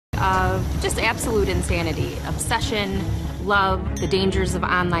of just absolute insanity, obsession, love, the dangers of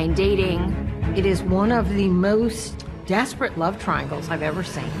online dating. It is one of the most desperate love triangles I've ever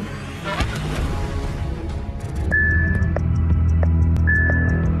seen.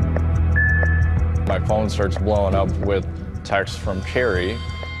 My phone starts blowing up with texts from Carrie.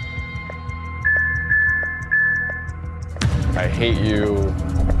 I hate you.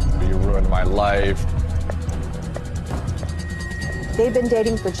 You ruined my life. They'd been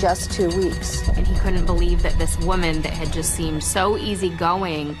dating for just 2 weeks. And he couldn't believe that this woman that had just seemed so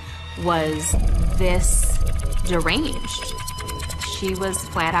easygoing was this deranged. She was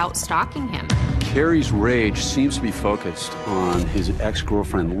flat out stalking him. Carrie's rage seems to be focused on his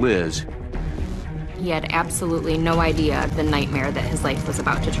ex-girlfriend, Liz. He had absolutely no idea the nightmare that his life was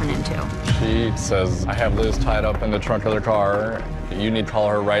about to turn into. She says, I have Liz tied up in the trunk of the car. You need to call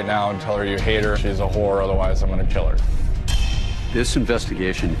her right now and tell her you hate her. She's a whore, otherwise I'm gonna kill her. This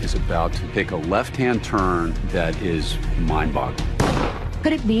investigation is about to take a left-hand turn that is mind-boggling.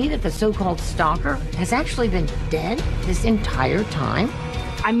 Could it be that the so-called stalker has actually been dead this entire time?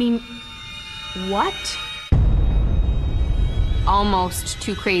 I mean, what? Almost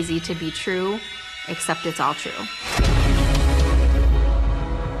too crazy to be true, except it's all true.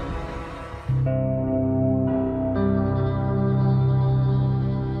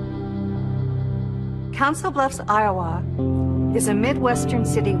 Council Bluffs, Iowa is a Midwestern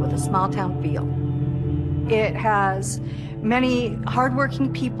city with a small-town feel. It has many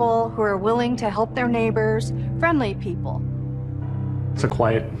hardworking people who are willing to help their neighbors, friendly people. It's a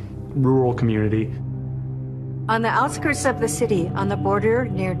quiet, rural community. On the outskirts of the city, on the border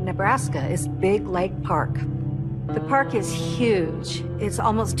near Nebraska, is Big Lake Park. The park is huge. It's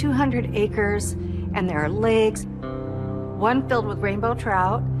almost 200 acres, and there are lakes, one filled with rainbow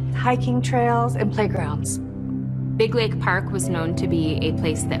trout, hiking trails, and playgrounds. Big Lake Park was known to be a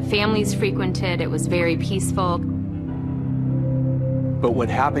place that families frequented. It was very peaceful. But what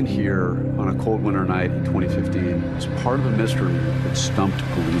happened here on a cold winter night in 2015 is part of a mystery that stumped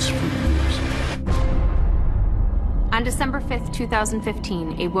police for years. On December 5th,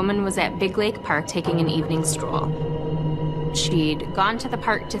 2015, a woman was at Big Lake Park taking an evening stroll. She'd gone to the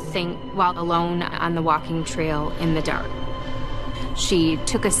park to think while alone on the walking trail in the dark. She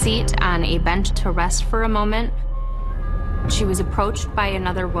took a seat on a bench to rest for a moment. She was approached by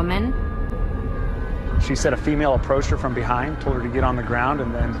another woman. She said a female approached her from behind, told her to get on the ground,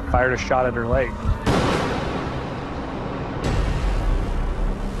 and then fired a shot at her leg.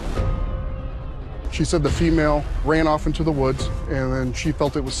 She said the female ran off into the woods, and then she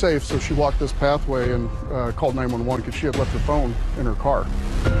felt it was safe, so she walked this pathway and called 911 because she had left her phone in her car.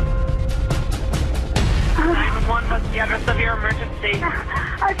 911, what's the address of your emergency?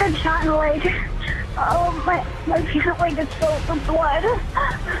 I've been shot in the leg. Oh, my leg is filled with blood.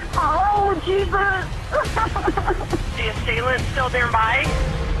 Oh, Jesus. The assailant still nearby?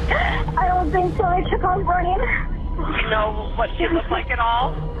 I don't think so. They took off running. Do you know what she looked like at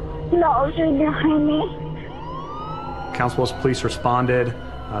all? No, she was behind me. Council Bluffs police responded.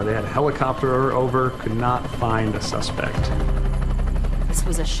 They had a helicopter over, could not find a suspect. This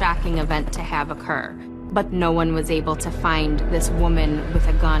was a shocking event to have occur, but no one was able to find this woman with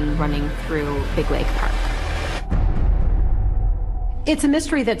a gun running through Big Lake Park. It's a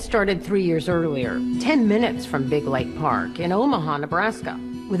mystery that started 3 years earlier, 10 minutes from Big Lake Park in Omaha, Nebraska,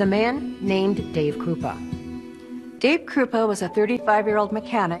 with a man named Dave Krupa. Dave Krupa was a 35-year-old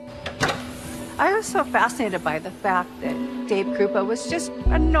mechanic. I was so fascinated by the fact that Dave Krupa was just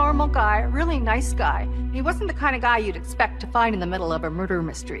a normal guy, a really nice guy. He wasn't the kind of guy you'd expect to find in the middle of a murder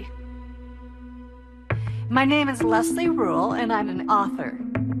mystery. My name is Leslie Rule, and I'm an author.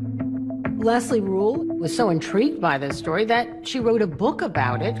 Leslie Rule was so intrigued by this story that she wrote a book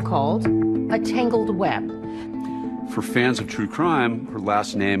about it called A Tangled Web. For fans of true crime, her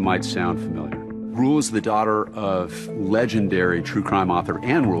last name might sound familiar. Rule is the daughter of legendary true crime author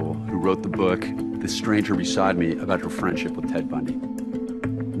Ann Rule, who wrote the book The Stranger Beside Me about her friendship with Ted Bundy.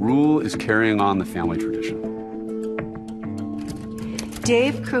 Rule is carrying on the family tradition.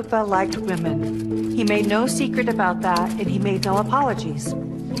 Dave Krupa liked women. He made no secret about that, and he made no apologies.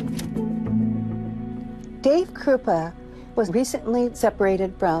 Dave Krupa was recently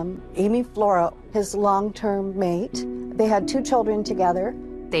separated from Amy Flora, his long-term mate. They had 2 children together.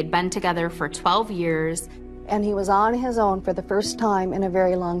 They'd been together for 12 years. And he was on his own for the first time in a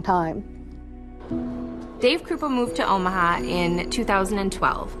very long time. Dave Krupa moved to Omaha in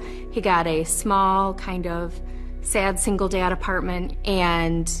 2012. He got a small, kind of sad single dad apartment,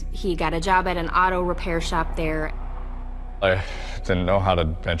 and he got a job at an auto repair shop there. I didn't know how to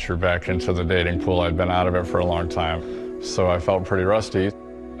venture back into the dating pool. I'd been out of it for a long time, so I felt pretty rusty.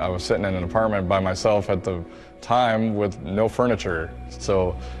 I was sitting in an apartment by myself at the time with no furniture,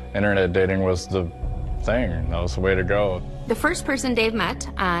 so internet dating was the thing. That was the way to go. The first person Dave met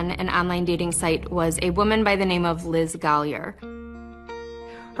on an online dating site was a woman by the name of Liz Gollier.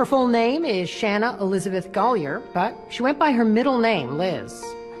 Her full name is Shanna Elizabeth Gollier, but she went by her middle name, Liz.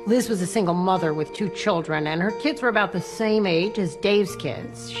 Liz was a single mother with 2 children, and her kids were about the same age as Dave's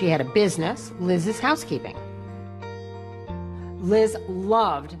kids. She had a business, Liz's Housekeeping. Liz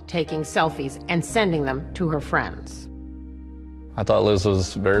loved taking selfies and sending them to her friends. I thought Liz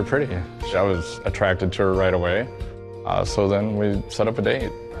was very pretty. I was attracted to her right away, so then we set up a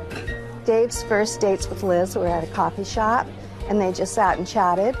date. Dave's first dates with Liz were at a coffee shop, and they just sat and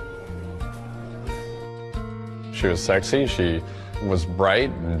chatted. She was sexy, she was bright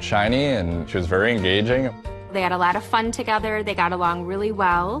and shiny, and she was very engaging. They had a lot of fun together, they got along really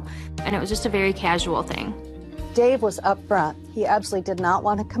well, and it was just a very casual thing. Dave was upfront. He absolutely did not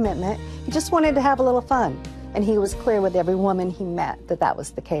want a commitment. He just wanted to have a little fun. And he was clear with every woman he met that that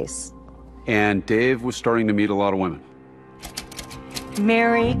was the case. And Dave was starting to meet a lot of women.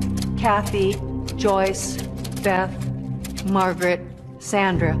 Mary, Kathy, Joyce, Beth, Margaret,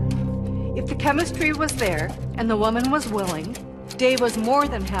 Sandra. If the chemistry was there and the woman was willing, Dave was more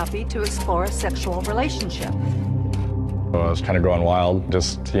than happy to explore a sexual relationship. I was kind of going wild,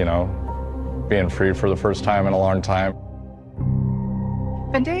 just, you know, being free for the first time in a long time.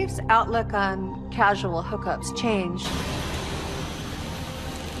 But Dave's outlook on casual hookups changed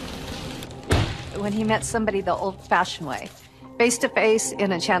when he met somebody the old-fashioned way, face-to-face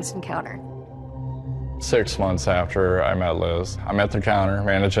in a chance encounter. 6 months after I met Liz, I'm at the counter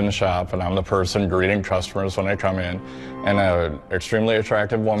managing the shop, and I'm the person greeting customers when they come in, and an extremely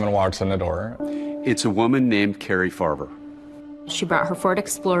attractive woman walks in the door. It's a woman named Carrie Farver. She brought her Ford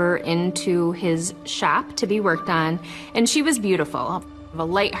Explorer into his shop to be worked on, and she was beautiful. A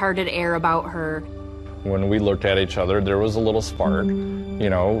light-hearted air about her. When we looked at each other, there was a little spark. You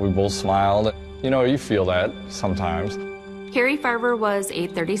know, we both smiled. You know, you feel that sometimes. Carrie Farver was a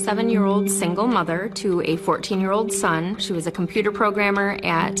 37-year-old single mother to a 14-year-old son. She was a computer programmer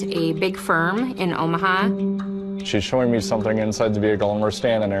at a big firm in Omaha. She's showing me something inside the vehicle, and we're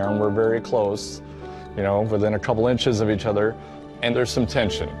standing there, and we're very close, you know, within a couple inches of each other, and there's some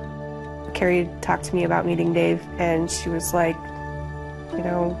tension. Carrie talked to me about meeting Dave, and she was like, you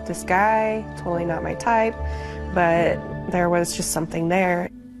know, this guy, totally not my type, but there was just something there.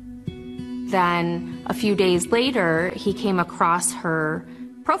 Then a few days later, he came across her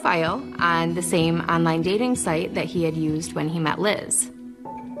profile on the same online dating site that he had used when he met Liz.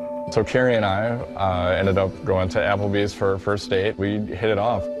 So Carrie and I ended up going to Applebee's for our first date. We hit it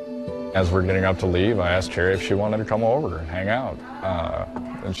off. As we're getting up to leave, I asked Carrie if she wanted to come over and hang out,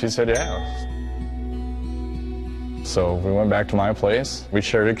 and she said yeah. So we went back to my place, we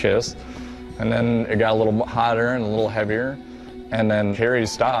shared a kiss, and then it got a little hotter and a little heavier, and then Carrie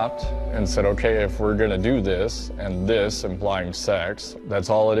stopped and said, okay, if we're gonna do this, and this implying sex, that's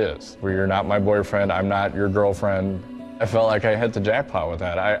all it is. You're not my boyfriend, I'm not your girlfriend. I felt like I hit the jackpot with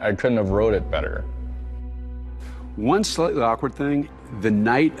that. I couldn't have wrote it better. One slightly awkward thing, the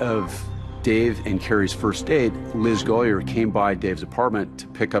night of Dave and Carrie's first date, Liz Gollier came by Dave's apartment to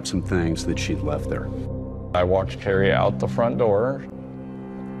pick up some things that she'd left there. I walked Carrie out the front door,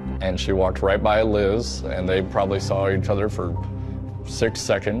 and she walked right by Liz, and they probably saw each other for 6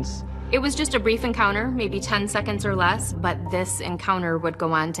 seconds. It was just a brief encounter, maybe 10 seconds or less, but this encounter would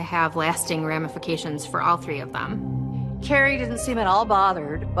go on to have lasting ramifications for all 3 of them. Carrie didn't seem at all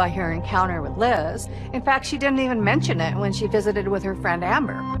bothered by her encounter with Liz. In fact, she didn't even mention it when she visited with her friend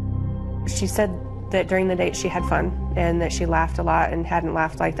Amber. She said that during the date she had fun and that she laughed a lot and hadn't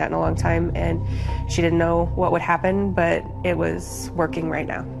laughed like that in a long time, and she didn't know what would happen, but it was working right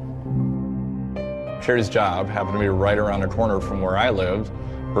now. Carrie's job happened to be right around the corner from where I lived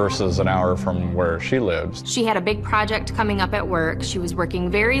versus an hour from where she lived. She had a big project coming up at work. She was working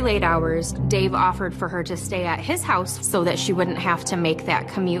very late hours. Dave offered for her to stay at his house so that she wouldn't have to make that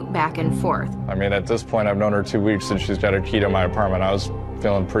commute back and forth. I mean, at this point, I've known her 2 weeks and she's got a key to my apartment. I was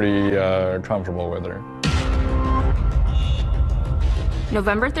feeling pretty comfortable with her.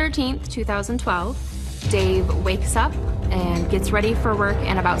 November 13th, 2012, Dave wakes up and gets ready for work,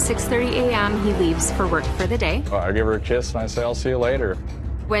 and about 6:30 a.m. he leaves for work for the day. I give her a kiss and I say, I'll see you later.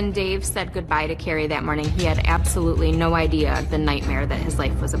 When Dave said goodbye to Carrie that morning, he had absolutely no idea the nightmare that his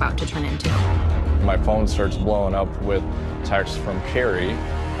life was about to turn into. My phone starts blowing up with texts from Carrie.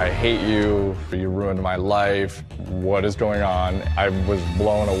 I hate you, you ruined my life, what is going on? I was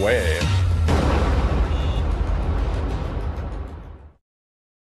blown away.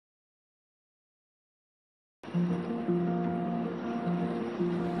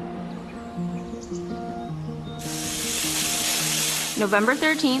 November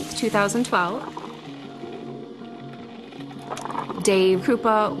 13th, 2012. Dave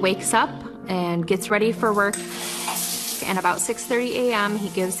Krupa wakes up and gets ready for work. And about 6:30 a.m., he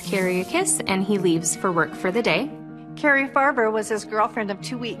gives Carrie a kiss and he leaves for work for the day. Carrie Farber was his girlfriend of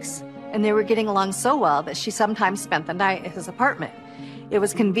 2 weeks, and they were getting along so well that she sometimes spent the night at his apartment. It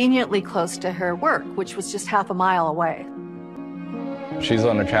was conveniently close to her work, which was just half a mile away. She's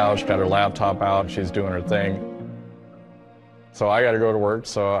on the couch, got her laptop out, she's doing her thing. So I got to go to work,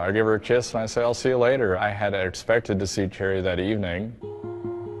 so I give her a kiss and I say, I'll see you later. I had expected to see Carrie that evening.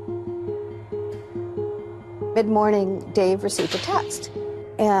 Mid-morning, Dave received a text,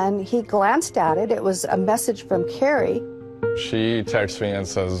 and he glanced at it. It was a message from Carrie. She texts me and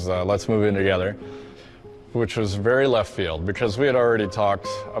says, let's move in together, which was very left field because we had already talked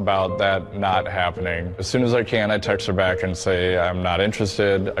about that not happening. As soon as I can, I text her back and say, I'm not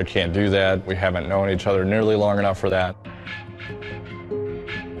interested, I can't do that. We haven't known each other nearly long enough for that.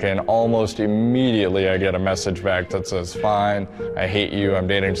 And almost immediately I get a message back that says, fine, I hate you, I'm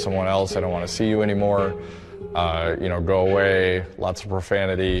dating someone else, I don't want to see you anymore. Go away, lots of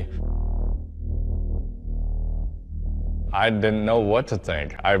profanity. I didn't know what to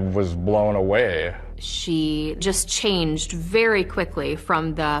think. I was blown away. She just changed very quickly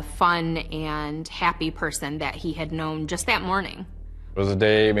from the fun and happy person that he had known just that morning. It was a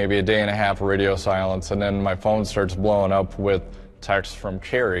day, maybe a day and a half of radio silence, and then my phone starts blowing up with texts from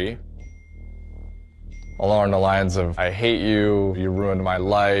Carrie along the lines of, I hate you, you ruined my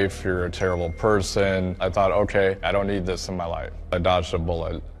life, you're a terrible person. I thought, okay, I don't need this in my life. I dodged a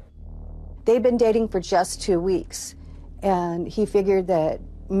bullet. They'd been dating for just 2 weeks, and he figured that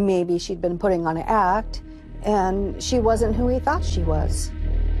maybe she'd been putting on an act, and she wasn't who he thought she was.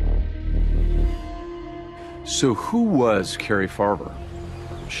 So who was Carrie Farber?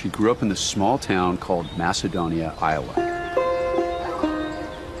 She grew up in this small town called Macedonia, Iowa.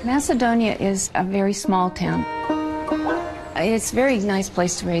 Macedonia is a very small town. It's a very nice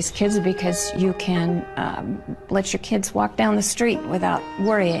place to raise kids because you can let your kids walk down the street without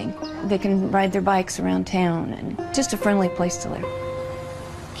worrying. They can ride their bikes around town, and just a friendly place to live.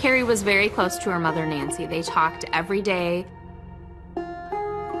 Carrie was very close to her mother, Nancy. They talked every day.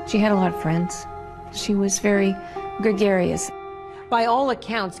 She had a lot of friends. She was very gregarious. By all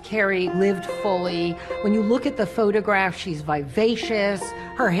accounts, Carrie lived fully. When you look at the photograph, she's vivacious.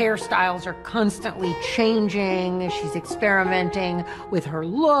 Her hairstyles are constantly changing. She's experimenting with her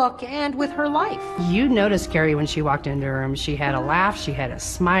look and with her life. You noticed Carrie when she walked into her room. She had a laugh, she had a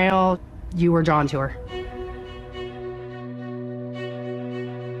smile. You were drawn to her.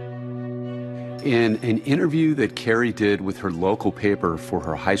 In an interview that Carrie did with her local paper for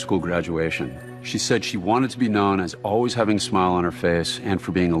her high school graduation, she said she wanted to be known as always having a smile on her face and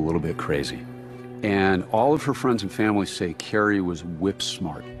for being a little bit crazy. And all of her friends and family say Carrie was whip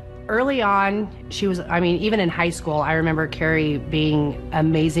smart. Early on, she was, even in high school, I remember Carrie being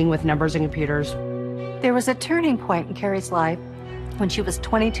amazing with numbers and computers. There was a turning point in Carrie's life when she was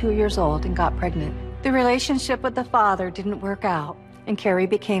 22 years old and got pregnant. The relationship with the father didn't work out, and Carrie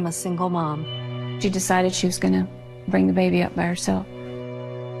became a single mom. She decided she was going to bring the baby up by herself.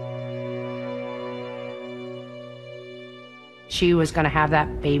 She was going to have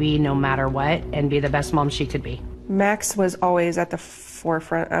that baby no matter what and be the best mom she could be. Max was always at the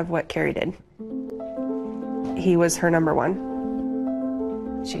forefront of what Carrie did. He was her number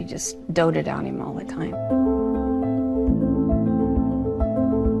one. She just doted on him all the time.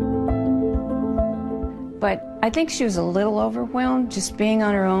 But I think she was a little overwhelmed just being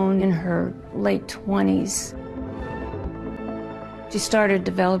on her own in her late 20s. She started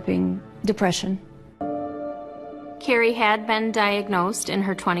developing depression. Carrie had been diagnosed in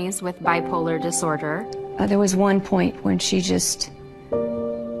her 20s with bipolar disorder. There was one point when she just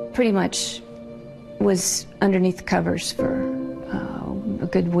pretty much was underneath the covers for a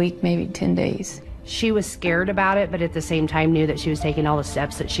good week, maybe 10 days. She was scared about it, but at the same time knew that she was taking all the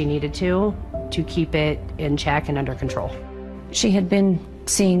steps that she needed to keep it in check and under control. She had been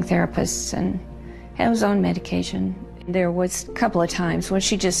seeing therapists and was on medication. There was a couple of times when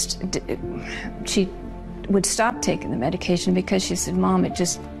she would stop taking the medication because she said, Mom,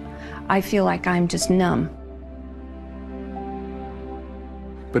 I feel like I'm just numb.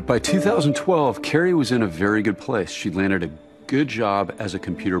 But by 2012, Carrie was in a very good place. She landed a good job as a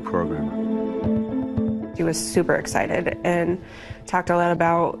computer programmer. She was super excited and talked a lot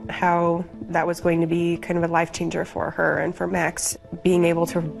about how that was going to be kind of a life changer for her and for Max, being able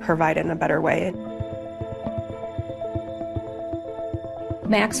to provide in a better way.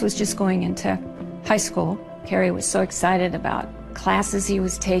 Max was just going into high school. Carrie was so excited about classes he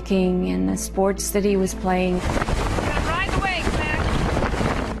was taking and the sports that he was playing. Ride the waves, Max.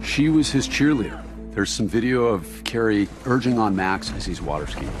 She was his cheerleader. There's some video of Carrie urging on Max as he's water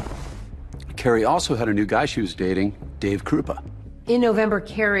skiing. Carrie also had a new guy she was dating, Dave Krupa. In November,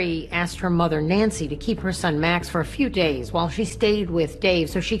 Carrie asked her mother, Nancy, to keep her son Max for a few days while she stayed with Dave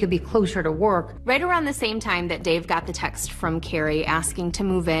so she could be closer to work. Right around the same time that Dave got the text from Carrie asking to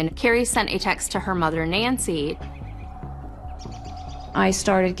move in, Carrie sent a text to her mother, Nancy. I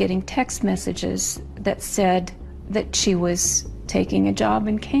started getting text messages that said that she was taking a job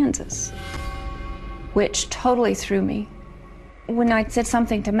in Kansas, which totally threw me. When I said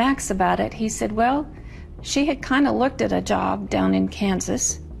something to Max about it, he said, well, she had kind of looked at a job down in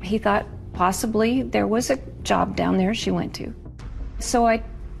Kansas. He thought possibly there was a job down there she went to. So I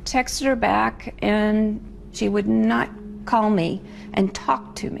texted her back, and she would not call me and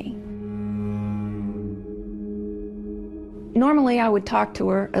talk to me. Normally I would talk to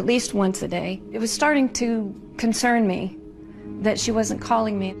her at least once a day. It was starting to concern me that she wasn't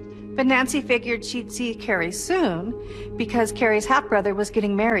calling me. But Nancy figured she'd see Carrie soon because Carrie's half-brother was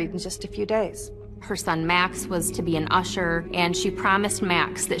getting married in just a few days. Her son Max was to be an usher, and she promised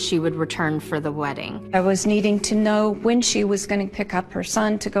Max that she would return for the wedding. I was needing to know when she was going to pick up her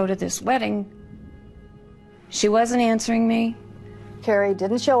son to go to this wedding. She wasn't answering me. Carrie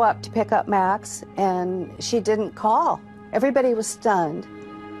didn't show up to pick up Max, and she didn't call. Everybody was stunned.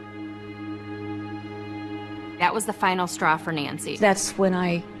 That was the final straw for Nancy. That's when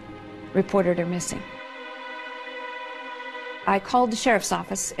I reported her missing. I called the sheriff's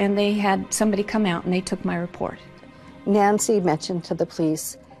office, and they had somebody come out, and they took my report. Nancy mentioned to the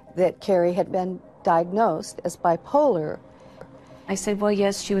police that Carrie had been diagnosed as bipolar. I said, well,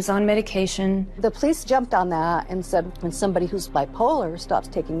 yes, she was on medication. The police jumped on that and said when somebody who's bipolar stops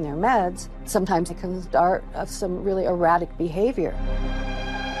taking their meds, sometimes it can start some really erratic behavior.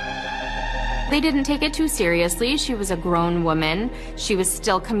 They didn't take it too seriously. She was a grown woman. She was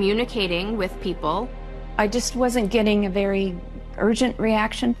still communicating with people. I just wasn't getting a very urgent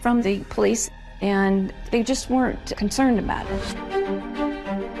reaction from the police, and they just weren't concerned about it.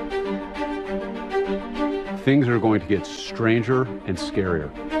 Things are going to get stranger and scarier.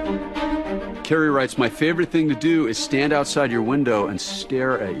 Carrie writes, my favorite thing to do is stand outside your window and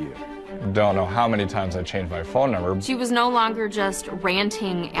stare at you. Don't know how many times I changed my phone number. She was no longer just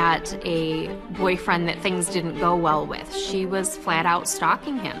ranting at a boyfriend that things didn't go well with. She was flat out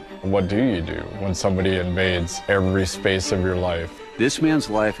stalking him. What do you do when somebody invades every space of your life? This man's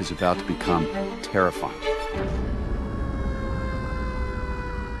life is about to become terrifying.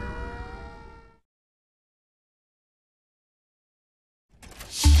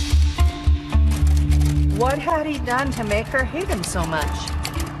 What had he done to make her hate him so much?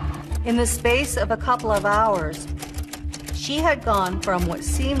 In the space of a couple of hours, she had gone from what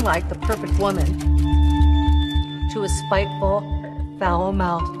seemed like the perfect woman to a spiteful,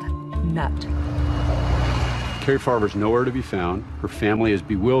 foul-mouthed nut. Carrie Farver's nowhere to be found. Her family is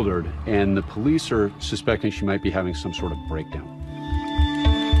bewildered, and the police are suspecting she might be having some sort of breakdown.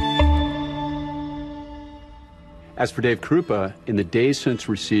 As for Dave Krupa, in the days since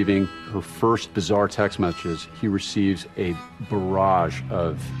receiving her first bizarre text messages, he receives a barrage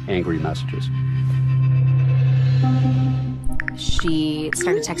of angry messages. She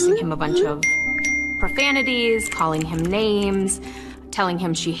started texting him a bunch of profanities, calling him names, telling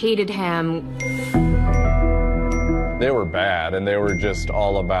him she hated him. They were bad, and they were just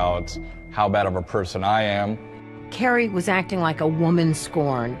all about how bad of a person I am. Carrie was acting like a woman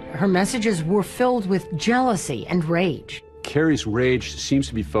scorned. Her messages were filled with jealousy and rage. Carrie's rage seems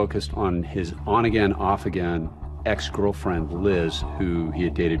to be focused on his on-again, off-again ex-girlfriend, Liz, who he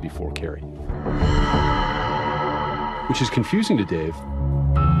had dated before Carrie. Which is confusing to Dave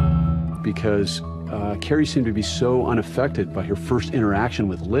because Carrie seemed to be so unaffected by her first interaction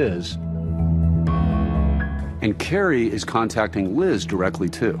with Liz. And Carrie is contacting Liz directly,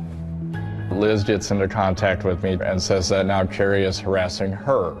 too. Liz gets into contact with me and says that now Carrie is harassing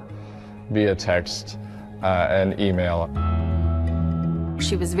her via text and email.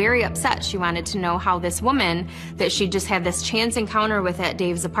 She was very upset. She wanted to know how this woman that she just had this chance encounter with at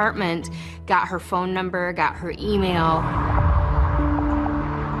Dave's apartment got her phone number, got her email.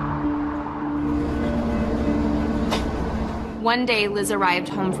 One day, Liz arrived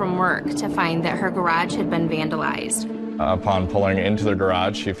home from work to find that her garage had been vandalized. Upon pulling into the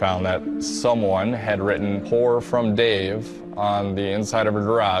garage, she found that someone had written "Pour from Dave" on the inside of her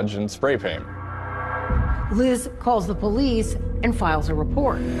garage in spray paint. Liz calls the police and files a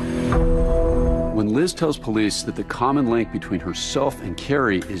report. When Liz tells police that the common link between herself and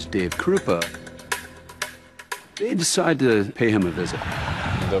Carrie is Dave Krupa, they decide to pay him a visit.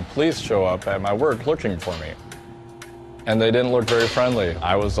 The police show up at my work looking for me. and they didn't look very friendly.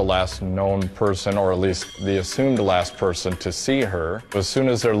 I was the last known person, or at least the assumed last person, to see her. As soon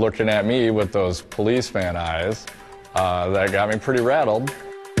as they're looking at me with those policeman eyes, that got me pretty rattled.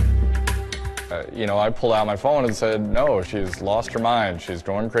 I pulled out my phone and said, no, she's lost her mind. She's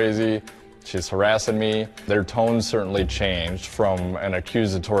going crazy. She's harassing me. Their tone certainly changed from an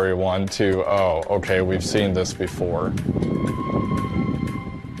accusatory one to, oh, okay, we've seen this before.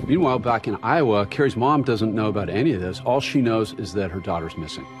 Meanwhile, back in Iowa, Carrie's mom doesn't know about any of this. All she knows is that her daughter's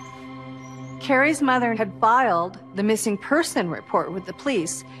missing. Carrie's mother had filed the missing person report with the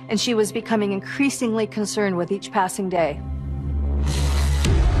police, and she was becoming increasingly concerned with each passing day.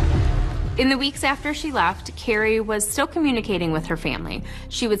 In the weeks after she left, Carrie was still communicating with her family.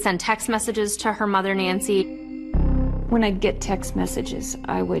 She would send text messages to her mother, Nancy. When I'd get text messages,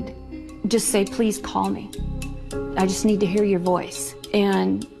 I would just say, please call me. I just need to hear your voice.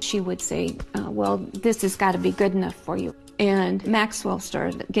 And she would say, well, this has got to be good enough for you. And Maxwell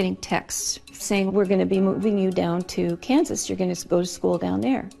started getting texts saying, we're going to be moving you down to Kansas. You're going to go to school down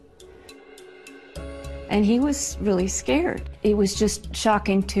there. And he was really scared. It was just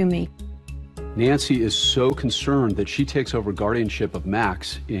shocking to me. Nancy is so concerned that she takes over guardianship of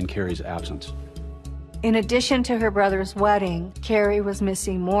Max in Carrie's absence. In addition to her brother's wedding, Carrie was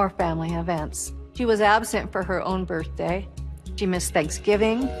missing more family events. She was absent for her own birthday. She missed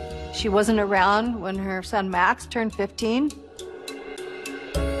Thanksgiving. She wasn't around when her son Max turned 15.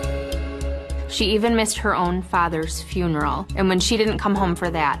 She even missed her own father's funeral. And when she didn't come home for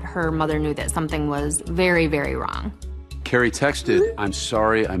that, her mother knew that something was very, very wrong. Carrie texted, I'm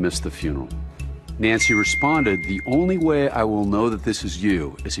sorry I missed the funeral. Nancy responded, the only way I will know that this is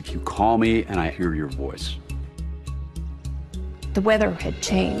you is if you call me and I hear your voice. The weather had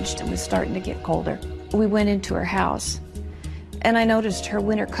changed. It was starting to get colder. We went into her house, and I noticed her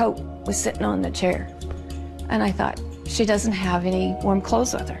winter coat was sitting on the chair. And I thought, she doesn't have any warm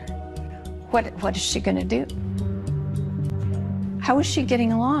clothes with her. What is she going to do? How is she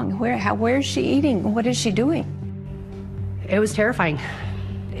getting along? Where is she eating? What is she doing? It was terrifying.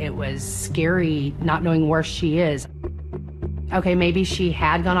 It was scary not knowing where she is. Okay, maybe she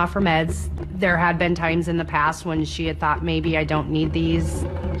had gone off her meds. There had been times in the past when she had thought, maybe I don't need these.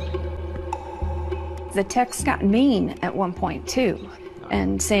 The text got mean at one point, too,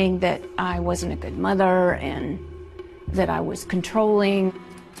 and saying that I wasn't a good mother and that I was controlling.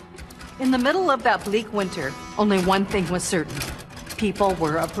 In the middle of that bleak winter, only one thing was certain. People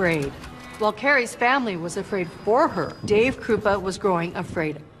were afraid. While Carrie's family was afraid for her, Dave Krupa was growing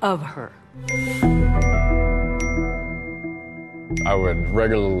afraid of her. I would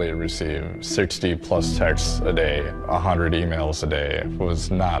regularly receive 60 plus texts a day, 100 emails a day. It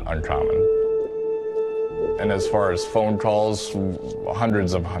was not uncommon. And as far as phone calls,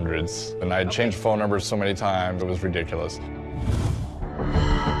 hundreds. And I'd changed phone numbers so many times, it was ridiculous.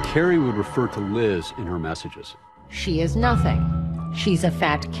 Carrie would refer to Liz in her messages. She is nothing. She's a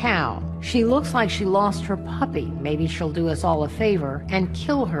fat cow. She looks like she lost her puppy. Maybe she'll do us all a favor and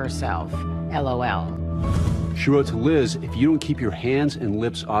kill herself. LOL. She wrote to Liz, if you don't keep your hands and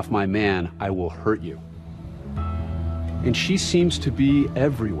lips off my man, I will hurt you. And she seems to be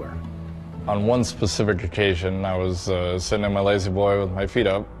everywhere. On one specific occasion, I was sitting in my lazy boy with my feet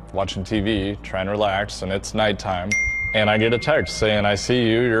up, watching TV, trying to relax, and it's nighttime. And I get a text saying, I see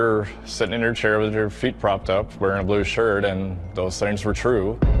you, you're sitting in your chair with your feet propped up, wearing a blue shirt, and those things were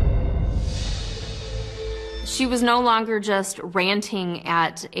true. She was no longer just ranting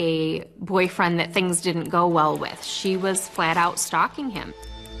at a boyfriend that things didn't go well with. She was flat out stalking him.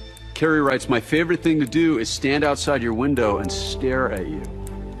 Carrie writes, my favorite thing to do is stand outside your window and stare at you.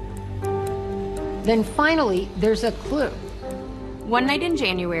 Then finally, there's a clue. One night in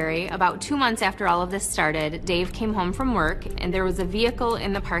January, about 2 months after all of this started, Dave came home from work and there was a vehicle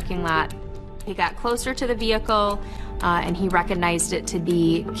in the parking lot. He got closer to the vehicle and he recognized it to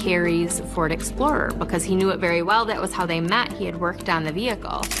be Carrie's Ford Explorer because he knew it very well. That was how they met. He had worked on the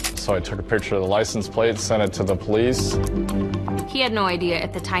vehicle. So I took a picture of the license plate, sent it to the police. He had no idea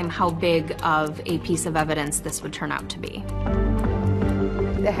at the time how big of a piece of evidence this would turn out to be.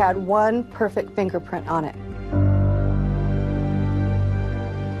 It had one perfect fingerprint on it.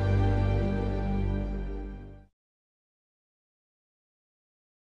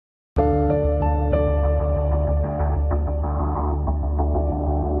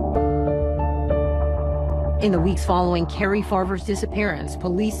 In the weeks following Carrie Farver's disappearance,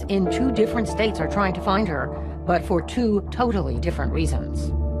 police in 2 different states are trying to find her, but for 2 totally different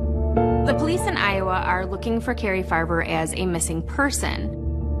reasons. The police in Iowa are looking for Carrie Farver as a missing person.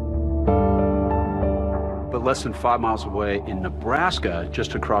 But but less than 5 miles away in Nebraska,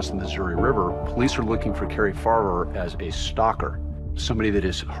 just across the Missouri River, police are looking for Carrie Farver as a stalker, somebody that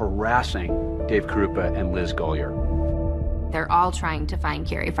is harassing Dave Krupa and Liz Gollier. They're all trying to find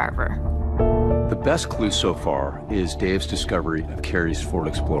Carrie Farver. The best clue so far is Dave's discovery of Carrie's Ford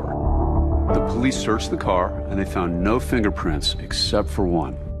Explorer. The police searched the car and they found no fingerprints except for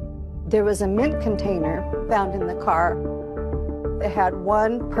one. There was a mint container found in the car that had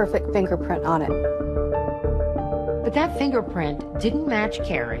one perfect fingerprint on it. But that fingerprint didn't match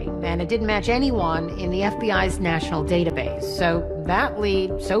Carrie, and it didn't match anyone in the FBI's national database. So that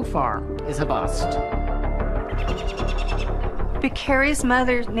lead, so far, is a bust. But Carrie's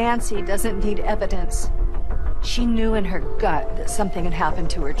mother, Nancy, doesn't need evidence. She knew in her gut that something had happened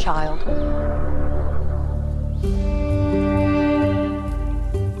to her child.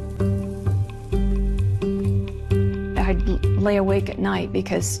 I'd lay awake at night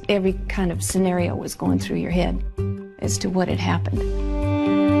because every kind of scenario was going through your head as to what had happened.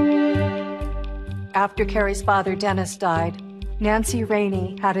 After Carrie's father, Dennis, died, Nancy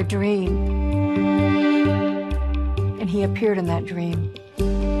Rainey had a dream. And he appeared in that dream.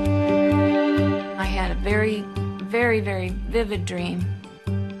 I had a very, very, very vivid dream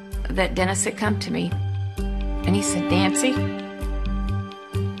that Dennis had come to me. And he said, "Nancy,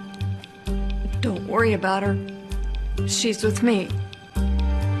 don't worry about her. She's with me."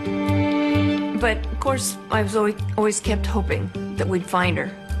 But, of course, I was always kept hoping that we'd find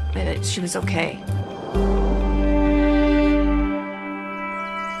her, that she was okay.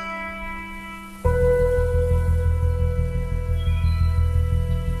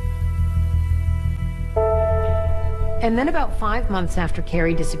 And then about 5 months after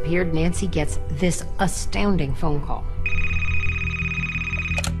Carrie disappeared, Nancy gets this astounding phone call.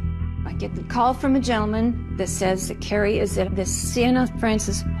 I get the call from a gentleman that says that Carrie is at the Siena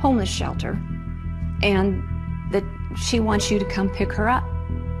Francis homeless shelter and that she wants you to come pick her up.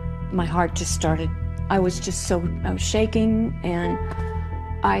 My heart just started. I was shaking, and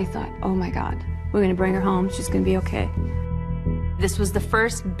I thought, oh my God, we're gonna bring her home. She's gonna be okay. This was the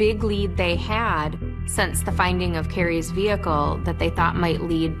first big lead they had since the finding of Carrie's vehicle that they thought might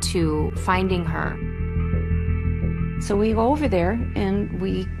lead to finding her. So we go over there and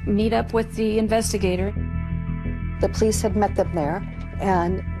we meet up with the investigator. The police had met them there,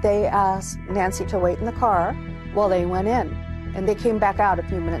 and they asked Nancy to wait in the car while they went in. And they came back out a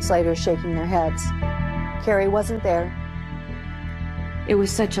few minutes later shaking their heads. Carrie wasn't there. It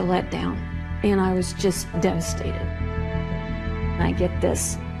was such a letdown, and I was just devastated. I get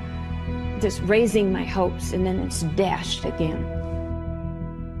this raising my hopes, and then it's dashed again.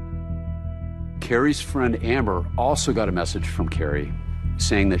 Carrie's friend Amber also got a message from Carrie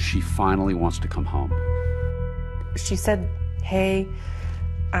saying that she finally wants to come home. She said, "Hey,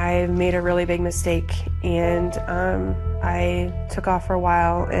 I made a really big mistake, and I took off for a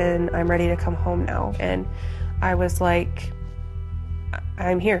while, and I'm ready to come home now." And I was like,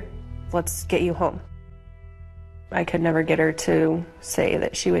 "I'm here. Let's get you home." I could never get her to say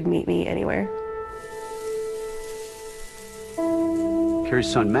that she would meet me anywhere. Carrie's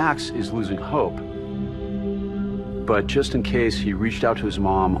son Max is losing hope, but just in case, he reached out to his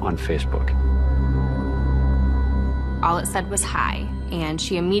mom on Facebook. All it said was hi, and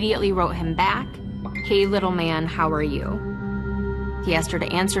she immediately wrote him back, "Hey little man, how are you?" He asked her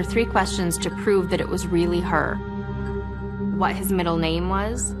to answer 3 questions to prove that it was really her. What his middle name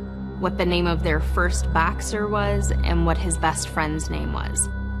was, what the name of their first boxer was, and what his best friend's name was.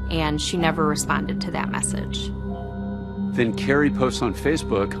 And she never responded to that message. Then Carrie posts on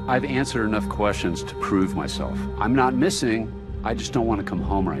Facebook, "I've answered enough questions to prove myself. I'm not missing, I just don't want to come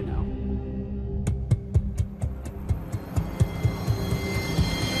home right now."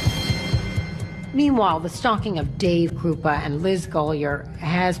 Meanwhile, the stalking of Dave Krupa and Liz Gollier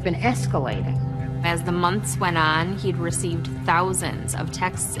has been escalating. As the months went on, he'd received thousands of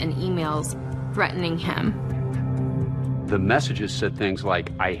texts and emails threatening him. The messages said things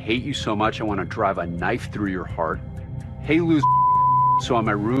like, "I hate you so much I want to drive a knife through your heart. Hey, lose so am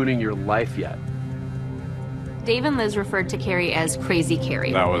I ruining your life yet?" Dave and Liz referred to Carrie as Crazy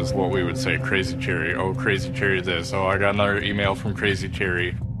Carrie. That was what we would say, Crazy Cherry. Oh, Crazy Cherry this. Oh, I got another email from Crazy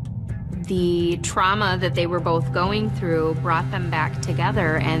Cherry. The trauma that they were both going through brought them back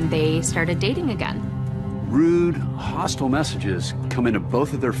together, and they started dating again. Rude, hostile messages come into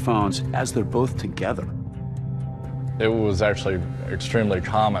both of their phones as they're both together. It was actually extremely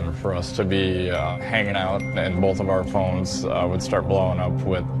common for us to be hanging out, and both of our phones would start blowing up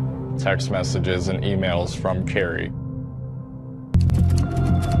with text messages and emails from Carrie.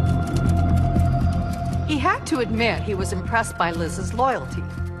 He had to admit he was impressed by Liz's loyalty.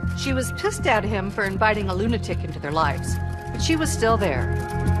 She was pissed at him for inviting a lunatic into their lives, but she was still there.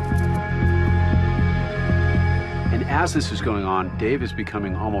 And as this is going on, Dave is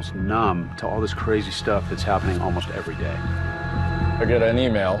becoming almost numb to all this crazy stuff that's happening almost every day. I get an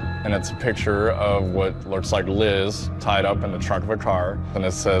email, and it's a picture of what looks like Liz tied up in the trunk of a car. And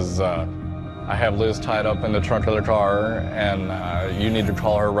it says, I have Liz tied up in the trunk of the car, and you need to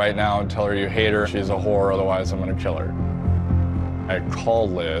call her right now and tell her you hate her. She's a whore, otherwise I'm going to kill her. I call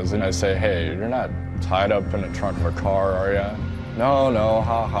Liz, and I say, hey, you're not tied up in the trunk of a car, are you? No,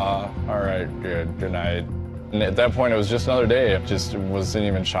 ha. All right, good night. And at that point, it was just another day. It just wasn't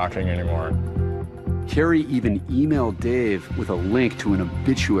even shocking anymore. Carrie even emailed Dave with a link to an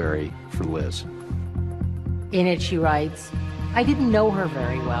obituary for Liz. In it, she writes, I didn't know her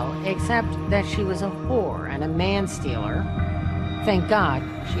very well, except that she was a whore and a man-stealer. Thank God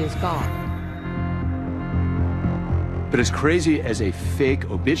she is gone. But as crazy as a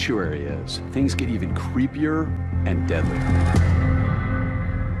fake obituary is, things get even creepier and deadlier.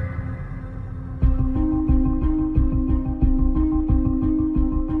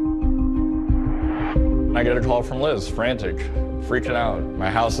 I get a call from Liz, frantic, freaking out.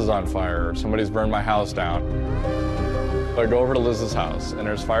 My house is on fire. Somebody's burned my house down. So I go over to Liz's house, and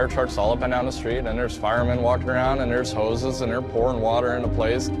there's fire trucks all up and down the street, and there's firemen walking around, and there's hoses, and they're pouring water into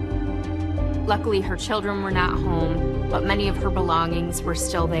place. Luckily, her children were not home, but many of her belongings were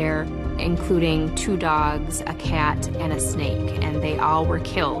still there, including 2 dogs, a cat, and a snake, and they all were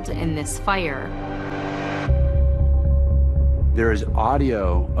killed in this fire. There is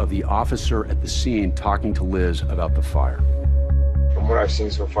audio of the officer at the scene talking to Liz about the fire. From what I've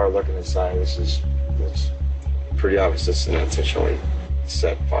seen so far looking inside, it's pretty obvious it's an intentionally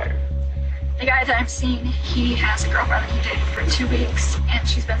set fire. The guy that I'm seeing, he has a girlfriend that he dated for 2 weeks, and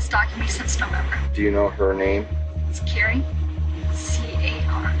she's been stalking me since November. Do you know her name? It's Carrie,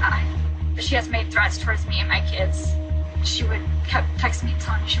 C-A-R-I. But she has made threats towards me and my kids. She would kept texting me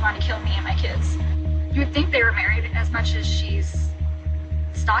telling me she wanted to kill me and my kids. You would think they were married as much as she's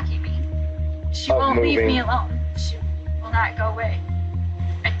stalking me. She won't leave me alone. She will not go away.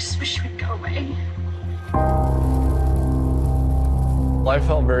 I just wish she would go away. Well, I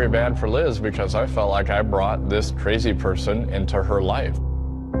felt very bad for Liz because I felt like I brought this crazy person into her life.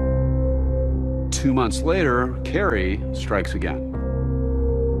 2 months later, Carrie strikes again.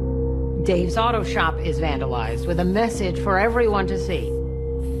 Dave's auto shop is vandalized with a message for everyone to see.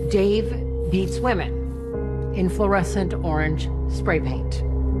 Dave beats women in fluorescent orange spray paint.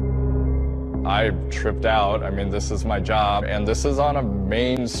 I tripped out. I mean, this is my job, and this is on a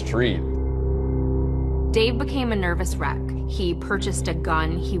main street. Dave became a nervous wreck. He purchased a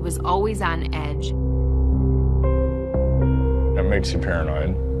gun. He was always on edge. It makes you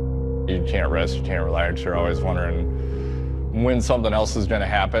paranoid. You can't rest, you can't relax. You're always wondering when something else is going to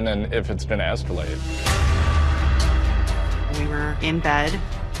happen and if it's going to escalate. We were in bed,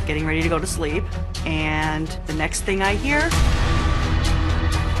 getting ready to go to sleep, and the next thing I hear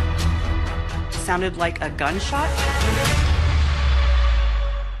sounded like a gunshot.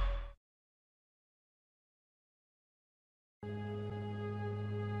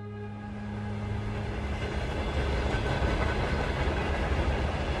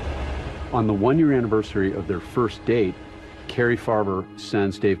 On the 1-year anniversary of their first date, Carrie Farber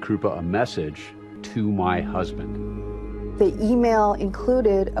sends Dave Krupa a message, "To my husband." The email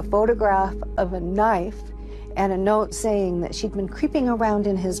included a photograph of a knife and a note saying that she'd been creeping around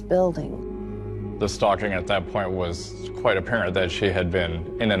in his building. The stalking at that point was quite apparent that she had been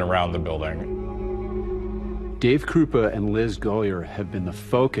in and around the building. Dave Krupa and Liz Gollier have been the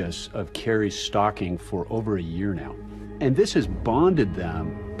focus of Carrie's stalking for over a year now. And this has bonded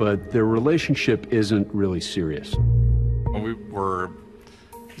them, but their relationship isn't really serious. We were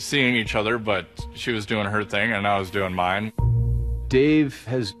seeing each other, but she was doing her thing and I was doing mine. Dave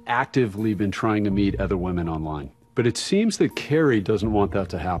has actively been trying to meet other women online, but it seems that Carrie doesn't want that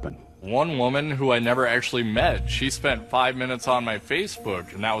to happen. One woman who I never actually met, she spent 5 minutes on my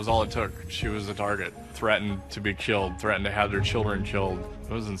Facebook, and that was all it took. She was a target, threatened to be killed, threatened to have their children killed.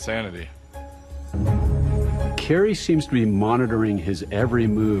 It was insanity. Carrie seems to be monitoring his every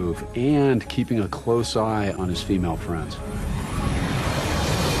move and keeping a close eye on his female friends.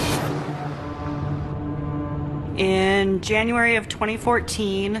 In January of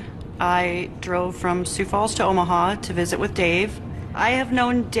 2014, I drove from Sioux Falls to Omaha to visit with Dave. I have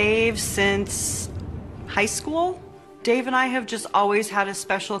known Dave since high school. Dave and I have just always had a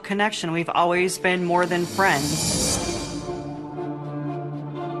special connection. We've always been more than friends.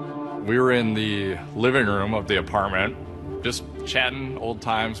 We were in the living room of the apartment, just chatting old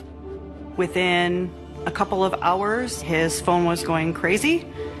times. Within a couple of hours, his phone was going crazy.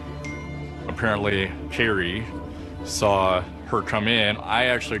 Apparently, Carrie saw her come in. I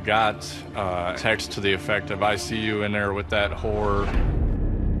actually got a text to the effect of, "I see you in there with that whore."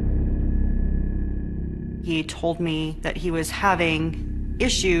 He told me that he was having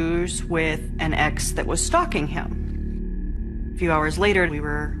issues with an ex that was stalking him. A few hours later, we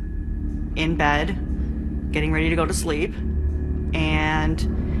were in bed, getting ready to go to sleep,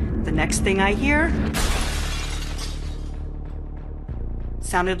 and the next thing I hear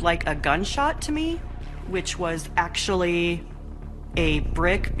sounded like a gunshot to me, which was actually a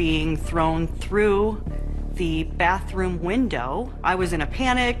brick being thrown through the bathroom window. I was in a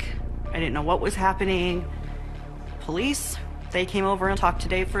panic. I didn't know what was happening. Police, they came over and talked to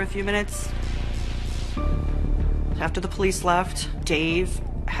Dave for a few minutes. After the police left, Dave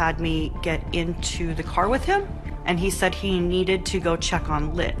had me get into the car with him, and he said he needed to go check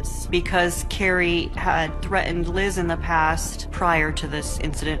on Liz because Carrie had threatened Liz in the past prior to this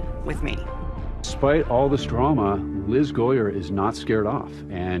incident with me. Despite all this drama, Liz Goyer is not scared off,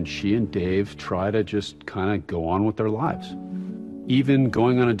 and she and Dave try to just kind of go on with their lives. Even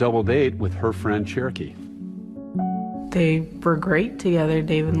going on a double date with her friend Cherokee. They were great together,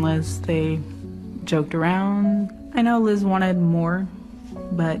 Dave and Liz. They joked around. I know Liz wanted more,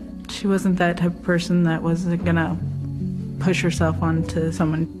 but she wasn't that type of person that was gonna push herself onto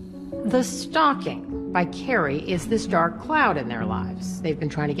someone. The stalking by Carrie is this dark cloud in their lives. They've been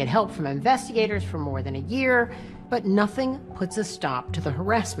trying to get help from investigators for more than a year, but nothing puts a stop to the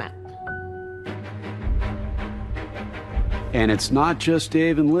harassment. And it's not just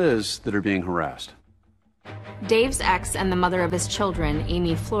Dave and Liz that are being harassed. Dave's ex and the mother of his children,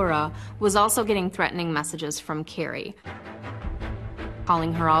 Amy Flora, was also getting threatening messages from Carrie,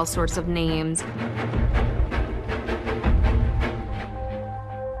 calling her all sorts of names.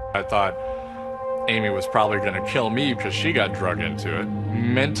 I thought Amy was probably going to kill me because she got drugged into it.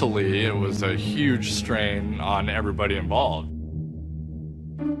 Mentally, it was a huge strain on everybody involved.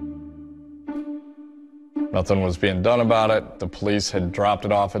 Nothing was being done about it. The police had dropped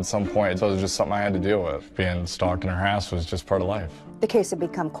it off at some point, so it was just something I had to deal with. Being stalked and harassed was just part of life. The case had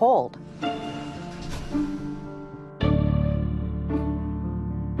become cold.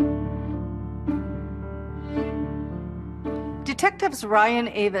 Detectives Ryan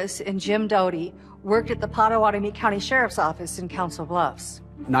Avis and Jim Doty worked at the Pottawatomie County Sheriff's Office in Council Bluffs.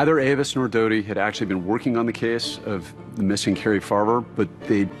 Neither Avis nor Doty had actually been working on the case of the missing Carrie Farver, but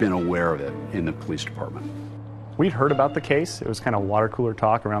they'd been aware of it in the police department. We'd heard about the case. It was kind of water cooler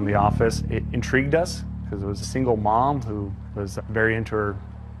talk around the office. It intrigued us because it was a single mom who was very into her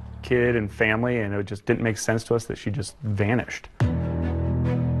kid and family, and it just didn't make sense to us that she just vanished.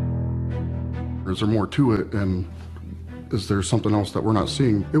 Is there more to it, and is there something else that we're not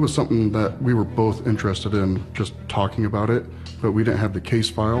seeing? It was something that we were both interested in just talking about it, but we didn't have the case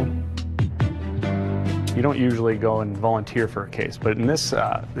file. You don't usually go and volunteer for a case, but in this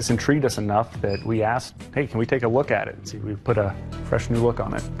intrigued us enough that we asked, hey, can we take a look at it and see if we put a fresh new look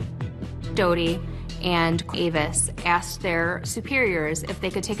on it? Doty and Avis asked their superiors if they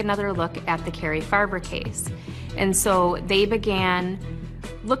could take another look at the Carrie Farver case. And so they began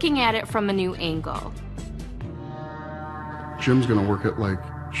looking at it from a new angle. Jim's gonna work it like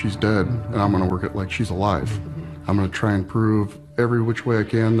she's dead, and I'm gonna work it like she's alive. I'm gonna try and prove every which way I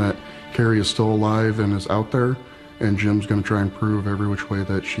can that Carrie is still alive and is out there, and Jim's gonna try and prove every which way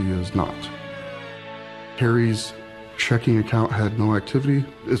that she is not. Carrie's checking account had no activity.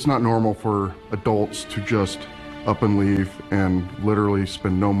 It's not normal for adults to just up and leave and literally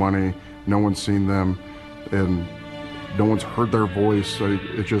spend no money, no one's seen them, and no one's heard their voice.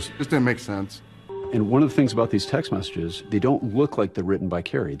 It just didn't make sense. And one of the things about these text messages, they don't look like they're written by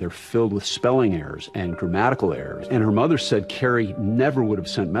Carrie. They're filled with spelling errors and grammatical errors. And her mother said Carrie never would have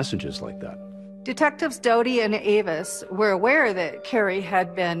sent messages like that. Detectives Doty and Avis were aware that Carrie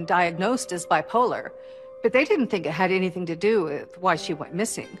had been diagnosed as bipolar, but they didn't think it had anything to do with why she went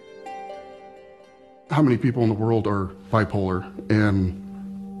missing. How many people in the world are bipolar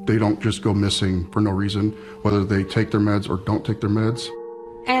and they don't just go missing for no reason, whether they take their meds or don't take their meds?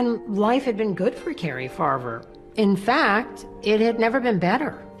 And life had been good for Carrie Farver. In fact, it had never been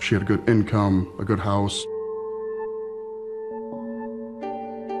better. She had a good income, a good house.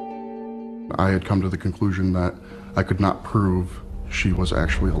 I had come to the conclusion that I could not prove she was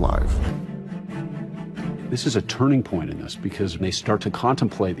actually alive. This is a turning point in this because they start to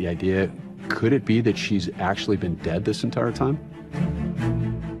contemplate the idea, could it be that she's actually been dead this entire time?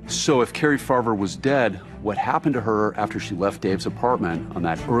 So if Carrie Farver was dead, what happened to her after she left Dave's apartment on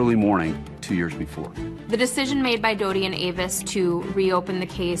that early morning 2 years before? The decision made by Doty and Avis to reopen the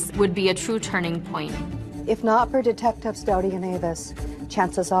case would be a true turning point. If not for Detectives Doty and Avis,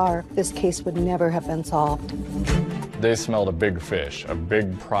 chances are this case would never have been solved. They smelled a big fish, a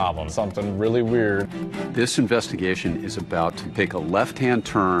big problem, something really weird. This investigation is about to take a left-hand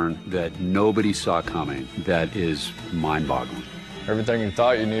turn that nobody saw coming. That is mind-boggling. Everything you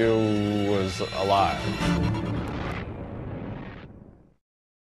thought you knew was a lie.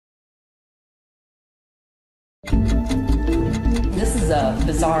 This is a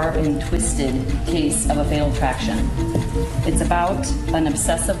bizarre and twisted case of a fatal attraction. It's about an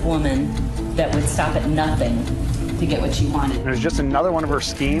obsessive woman that would stop at nothing to get what she wanted. It was just another one of her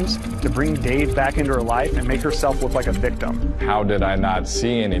schemes to bring Dave back into her life and make herself look like a victim. How did I not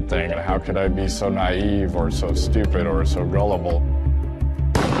see anything? And how could I be so naive or so stupid or so gullible?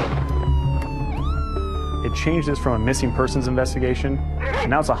 It changed this from a missing persons investigation, and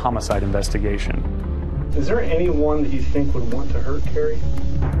now it's a homicide investigation. Is there anyone that you think would want to hurt Carrie?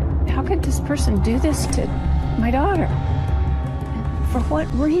 How could this person do this to my daughter? For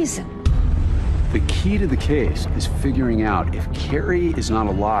what reason? The key to the case is figuring out if Carrie is not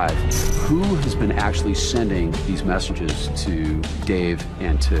alive, who has been actually sending these messages to Dave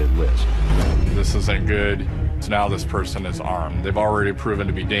and to Liz. This isn't good. So now this person is armed. They've already proven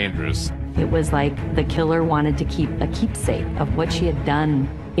to be dangerous. It was like the killer wanted to keep a keepsake of what she had done.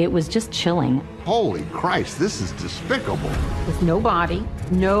 It was just chilling. Holy Christ, this is despicable. With no body,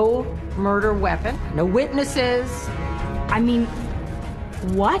 no murder weapon, no witnesses. I mean,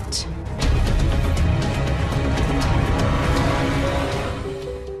 what?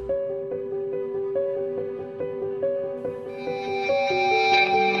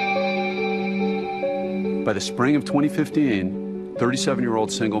 By the spring of 2015,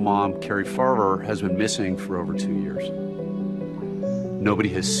 37-year-old single mom Carrie Farver has been missing for over 2 years. Nobody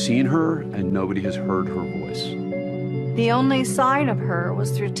has seen her and nobody has heard her voice. The only sign of her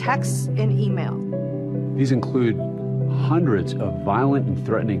was through texts and email. These include hundreds of violent and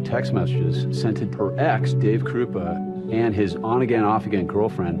threatening text messages sent to her ex, Dave Krupa, and his on-again, off-again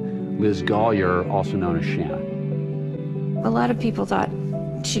girlfriend, Liz Gollier, also known as Shanna. A lot of people thought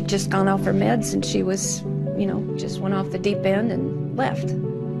she'd just gone off her meds and she was, just went off the deep end and left.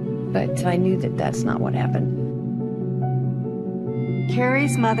 But I knew that that's not what happened.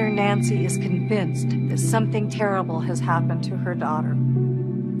 Carrie's mother, Nancy, is convinced that something terrible has happened to her daughter.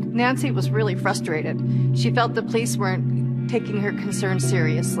 Nancy was really frustrated. She felt the police weren't taking her concerns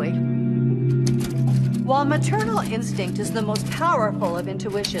seriously. While maternal instinct is the most powerful of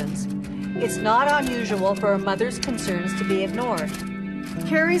intuitions, it's not unusual for a mother's concerns to be ignored.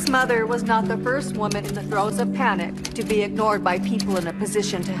 Carrie's mother was not the first woman in the throes of panic to be ignored by people in a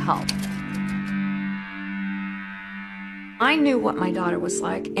position to help. I knew what my daughter was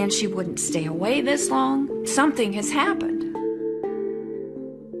like, and she wouldn't stay away this long. Something has happened.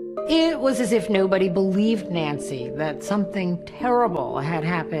 It was as if nobody believed Nancy that something terrible had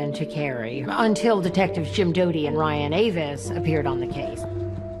happened to Carrie until Detectives Jim Doty and Ryan Avis appeared on the case.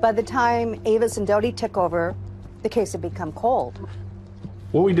 By the time Avis and Doty took over, the case had become cold.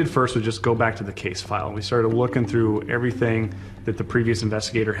 What we did first was just go back to the case file. We started looking through everything that the previous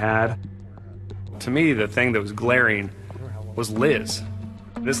investigator had. To me, the thing that was glaring was Liz.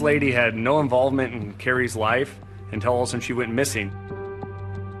 This lady had no involvement in Carrie's life until all of a sudden she went missing.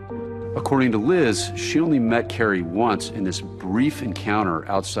 According to Liz, she only met Carrie once in this brief encounter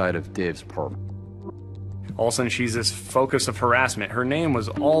outside of Dave's apartment. All of a sudden she's this focus of harassment. Her name was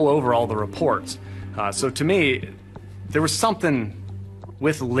all over all the reports. So to me, there was something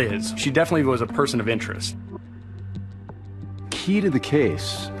with Liz. She definitely was a person of interest. Key to the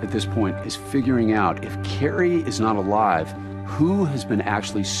case at this point is figuring out if Carrie is not alive, who has been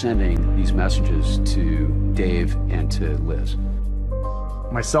actually sending these messages to Dave and to Liz.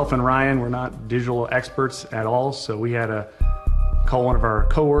 Myself and Ryan were not digital experts at all, so we had to call one of our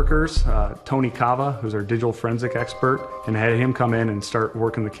coworkers, Tony Cava, who's our digital forensic expert, and had him come in and start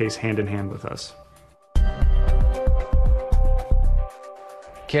working the case hand in hand with us.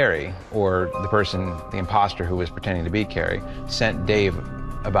 Carrie, or the person, the imposter who was pretending to be Carrie, sent Dave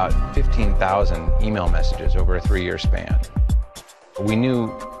about 15,000 email messages over a 3-year span. We knew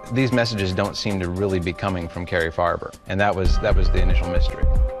these messages don't seem to really be coming from Carrie Farver, and that was the initial mystery.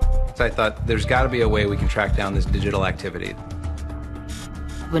 So I thought there's got to be a way we can track down this digital activity.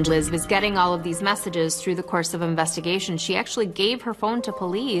 When Liz was getting all of these messages through the course of investigation, she actually gave her phone to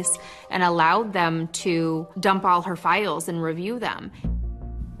police and allowed them to dump all her files and review them.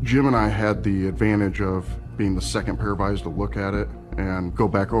 Jim and I had the advantage of being the second pair of eyes to look at it and go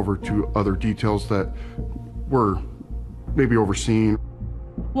back over to other details that were maybe overseen.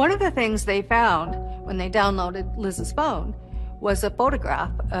 One of the things they found when they downloaded Liz's phone was a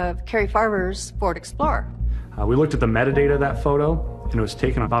photograph of Carrie Farver's Ford Explorer. We looked at the metadata of that photo, and it was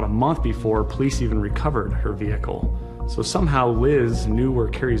taken about a month before police even recovered her vehicle. So somehow Liz knew where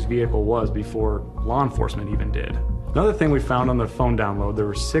Carrie's vehicle was before law enforcement even did. Another thing we found on the phone download, there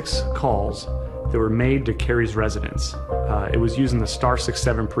were 6 calls that were made to Carrie's residence. It was using the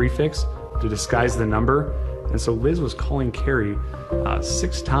 *67 prefix to disguise the number, and so Liz was calling Carrie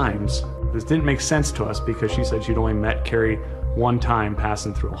 6 times. This didn't make sense to us because she said she'd only met Carrie one time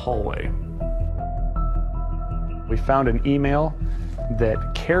passing through a hallway. We found an email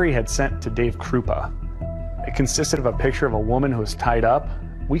that Carrie had sent to Dave Krupa. It consisted of a picture of a woman who was tied up.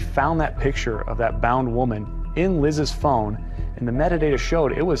 We found that picture of that bound woman in Liz's phone, and the metadata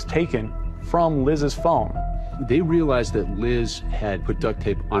showed it was taken from Liz's phone. They realized that Liz had put duct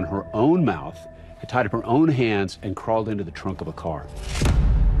tape on her own mouth, had tied up her own hands, and crawled into the trunk of a car.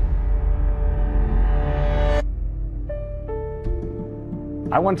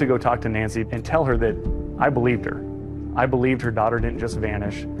 I wanted to go talk to Nancy and tell her that I believed her. I believed her daughter didn't just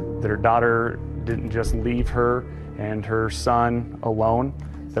vanish, that her daughter didn't just leave her and her son alone,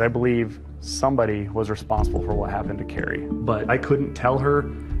 that I believe somebody was responsible for what happened to Carrie. But I couldn't tell her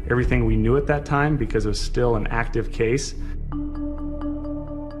everything we knew at that time because it was still an active case.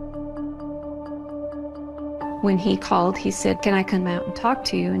 When he called, he said, "Can I come out and talk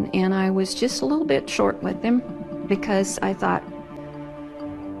to you?" And I was just a little bit short with him because I thought,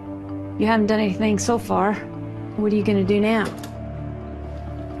 you haven't done anything so far. What are you going to do now?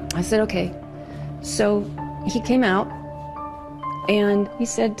 I said, okay. So he came out and he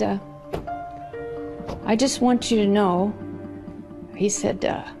said, I just want you to know, he said,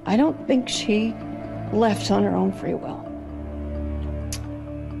 I don't think she left on her own free will.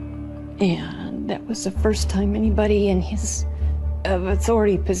 And that was the first time anybody in his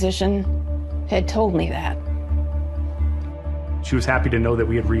authority position had told me that. She was happy to know that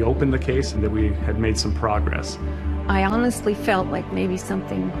we had reopened the case and that we had made some progress. I honestly felt like maybe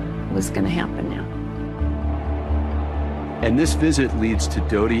something was going to happen now. And this visit leads to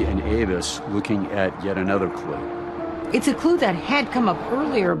Dodie and Avis looking at yet another clue. It's a clue that had come up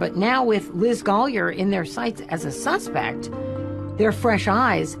earlier, but now with Liz Gollier in their sights as a suspect, their fresh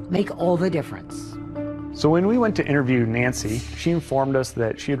eyes make all the difference. So when we went to interview Nancy, she informed us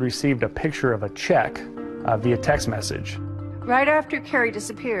that she had received a picture of a check via text message. Right after Carrie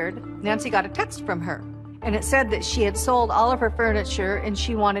disappeared, Nancy got a text from her, and it said that she had sold all of her furniture and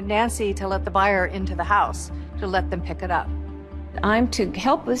she wanted Nancy to let the buyer into the house to let them pick it up. I'm to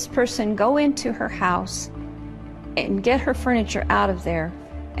help this person go into her house and get her furniture out of there,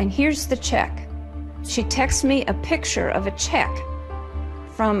 and here's the check. She texted me a picture of a check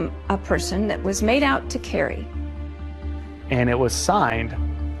from a person that was made out to Carrie. And it was signed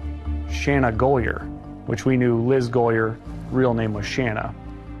Shanna Gollier, which we knew Liz Gollier, real name was Shanna.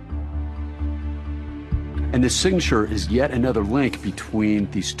 And this signature is yet another link between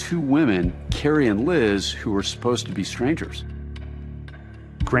these 2 women, Carrie and Liz, who were supposed to be strangers.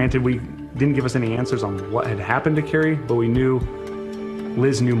 Granted, we didn't give us any answers on what had happened to Carrie, but we knew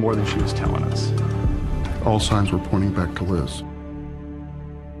Liz knew more than she was telling us. All signs were pointing back to Liz.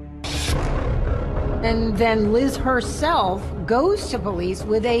 And then Liz herself goes to police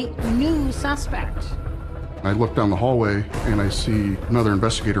with a new suspect. I look down the hallway and I see another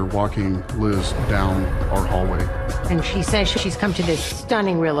investigator walking Liz down our hallway. And she says she's come to this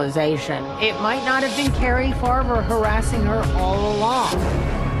stunning realization. It might not have been Carrie Farver harassing her all along.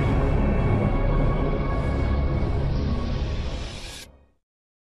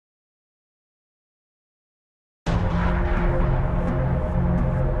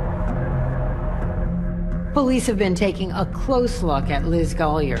 Police have been taking a close look at Liz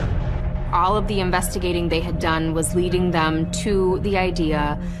Gollier. All of the investigating they had done was leading them to the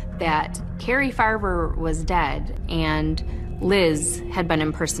idea that Carrie Farver was dead and Liz had been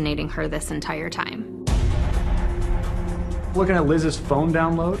impersonating her this entire time. Looking at Liz's phone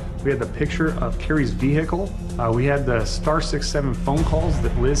download, we had the picture of Carrie's vehicle. We had the *67 phone calls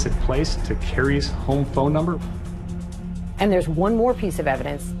that Liz had placed to Carrie's home phone number. And there's one more piece of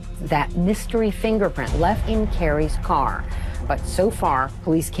evidence, that mystery fingerprint left in Carrie's car. But so far,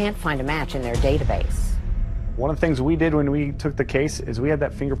 police can't find a match in their database. One of the things we did when we took the case is we had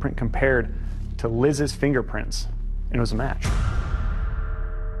that fingerprint compared to Liz's fingerprints, and it was a match.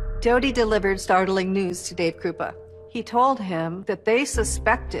 Dodie delivered startling news to Dave Krupa. He told him that they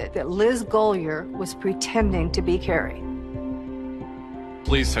suspected that Liz Gollier was pretending to be Carrie.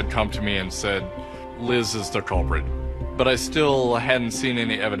 Police had come to me and said, Liz is the culprit. But I still hadn't seen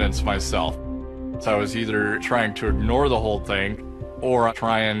any evidence myself. So I was either trying to ignore the whole thing or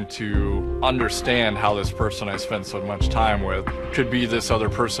trying to understand how this person I spent so much time with could be this other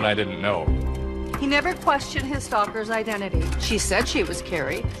person I didn't know. He never questioned his stalker's identity. She said she was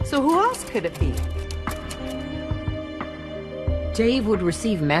Carrie, so who else could it be? Dave would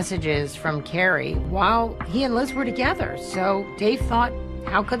receive messages from Carrie while he and Liz were together, so Dave thought,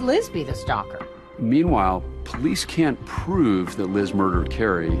 how could Liz be the stalker? Meanwhile, police can't prove that Liz murdered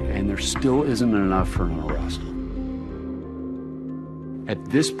Carrie, and there still isn't enough for an arrest. At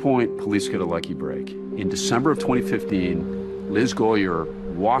this point, police get a lucky break. In December of 2015, Liz Gollier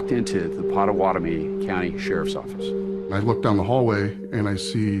walked into the Pottawatomie County Sheriff's Office. I look down the hallway and I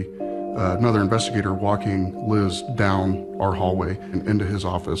see another investigator walking Liz down our hallway and into his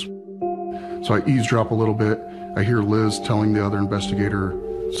office. So I eavesdrop a little bit. I hear Liz telling the other investigator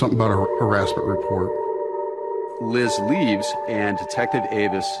something about a harassment report. Liz leaves and Detective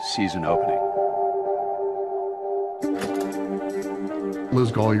Avis sees an opening.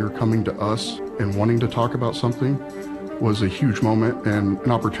 Liz Gollier coming to us and wanting to talk about something was a huge moment and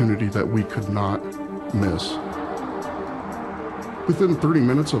an opportunity that we could not miss. Within 30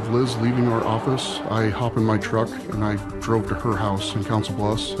 minutes of Liz leaving our office, I hop in my truck and I drove to her house in Council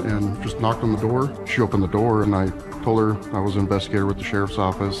Bluffs and just knocked on the door. She opened the door and I told her I was an investigator with the sheriff's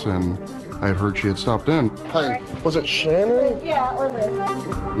office and I had heard she had stopped in. Hi, was it Shannon? Yeah, or Liz.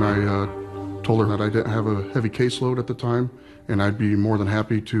 And I told her that I didn't have a heavy caseload at the time and I'd be more than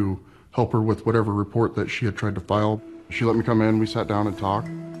happy to help her with whatever report that she had tried to file. She let me come in, we sat down and talked.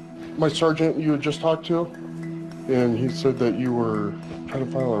 My sergeant you had just talked to, and he said that you were trying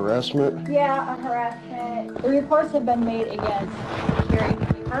to file harassment. Yeah, a harassment. The reports have been made against Carrie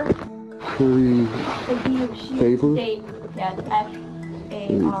Favor. Carrie Favor? Yes,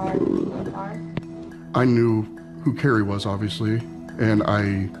 F-A-R-E-R. I knew who Carrie was, obviously, and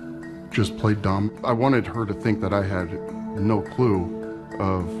I just played dumb. I wanted her to think that I had no clue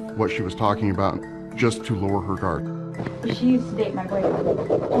of what she was talking about, just to lower her guard. She used to date my boyfriend,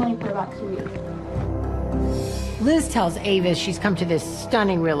 only for about 2 weeks. Liz tells Avis she's come to this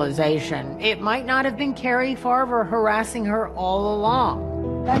stunning realization. It might not have been Carrie Favor harassing her all along.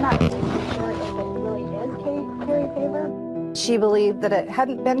 I'm not really sure if it really is Carrie Favor. She believed that it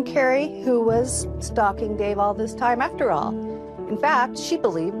hadn't been Carrie who was stalking Dave all this time after all. In fact, she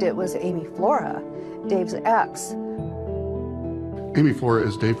believed it was Amy Flora, Dave's ex. Amy Flora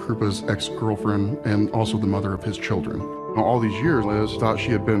is Dave Krupa's ex-girlfriend and also the mother of his children. All these years, Liz thought she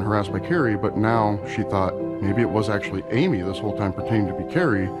had been harassed by Carrie, but now she thought maybe it was actually Amy this whole time pretending to be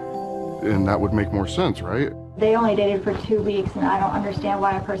Carrie, and that would make more sense, right? They only dated for 2 weeks, and I don't understand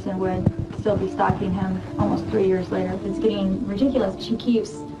why a person would still be stalking him almost 3 years later. It's getting ridiculous. She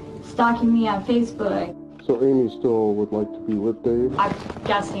keeps stalking me on Facebook. So Amy still would like to be with Dave? I'm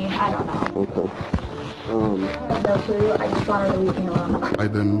guessing. I don't know. Okay. I have no clue. I just want her to leave me alone. I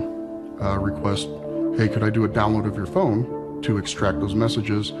then request, hey, could I do a download of your phone to extract those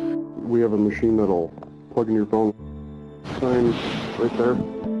messages? We have a machine that'll plug in your phone. Sign right there.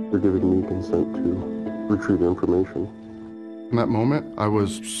 You're giving me consent to retrieve the information. In that moment, I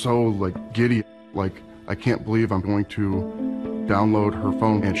was so giddy, I can't believe I'm going to download her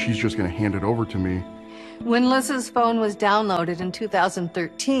phone and she's just going to hand it over to me. When Liz's phone was downloaded in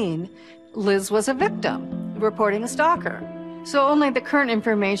 2013, Liz was a victim, reporting a stalker. So only the current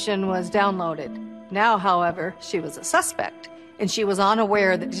information was downloaded. Now, however, she was a suspect, and she was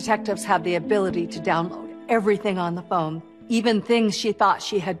unaware that detectives have the ability to download everything on the phone, even things she thought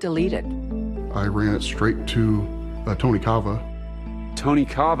she had deleted. I ran it straight to Tony Cava. Tony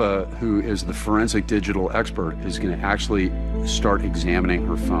Cava, who is the forensic digital expert, is going to actually start examining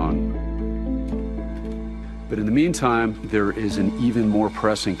her phone. But in the meantime, there is an even more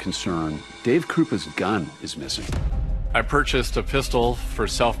pressing concern. Dave Krupa's gun is missing. I purchased a pistol for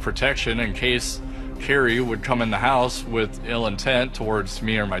self-protection in case Carrie would come in the house with ill intent towards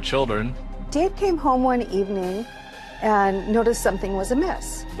me or my children. Dave came home one evening and noticed something was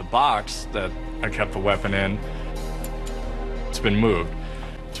amiss. The box that I kept the weapon in, it's been moved.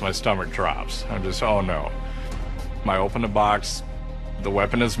 So my stomach drops. I'm just, oh no. I open the box, the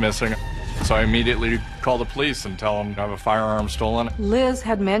weapon is missing. So I immediately call the police and tell them I have a firearm stolen. Liz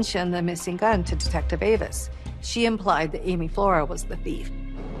had mentioned the missing gun to Detective Avis. She implied that Amy Flora was the thief.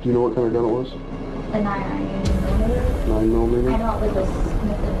 Do you know what kind of gun it was? The 9mm. 9mm? I know it was a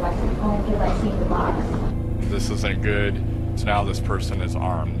Smith & Wesson only because I seen the box. This isn't good. So now this person is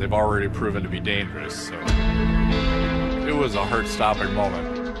armed. They've already proven to be dangerous. So it was a heart-stopping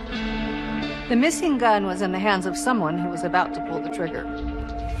moment. The missing gun was in the hands of someone who was about to pull the trigger.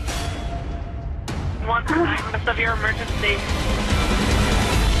 139, what's of your emergency?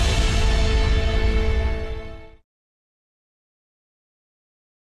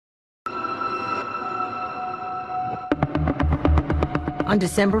 On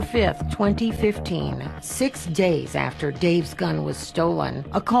December 5th, 2015, 6 days after Dave's gun was stolen,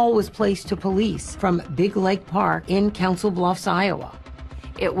 a call was placed to police from Big Lake Park in Council Bluffs, Iowa.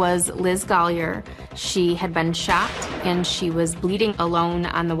 It was Liz Gollier. She had been shot and she was bleeding alone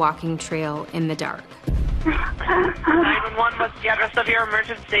on the walking trail in the dark. 911, what's the address of your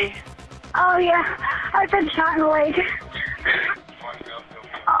emergency? Oh, yeah. I've been shot in the leg.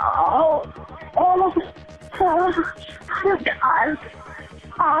 Oh, God.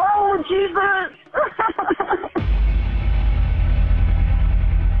 Oh, Jesus.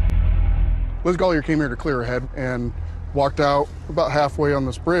 Liz Gollier came here to clear her head and walked out about halfway on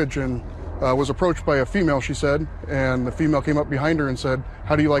this bridge and was approached by a female, she said, and the female came up behind her and said,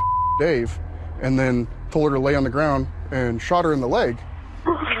 "How do you like Dave?" And then told her to lay on the ground and shot her in the leg.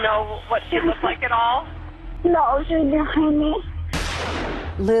 Do you know what she looked like at all? No, she's behind me.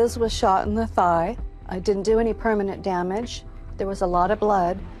 Liz was shot in the thigh. I didn't do any permanent damage. There was a lot of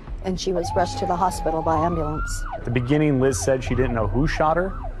blood, and she was rushed to the hospital by ambulance. At the beginning, Liz said she didn't know who shot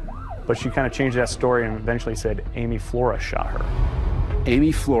her, but she kind of changed that story and eventually said Amy Flora shot her.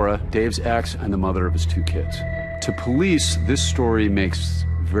 Amy Flora, Dave's ex and the mother of his 2 kids. To police, this story makes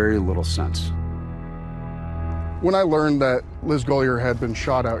very little sense. When I learned that Liz Gollier had been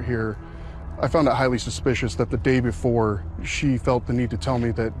shot out here, I found it highly suspicious that the day before she felt the need to tell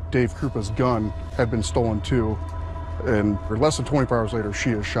me that Dave Krupa's gun had been stolen too, and less than 24 hours later she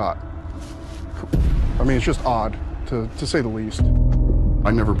is shot. I mean, it's just odd, to say the least.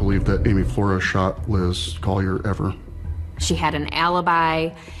 I never believed that Amy Flora shot Liz Gollier ever. She had an alibi,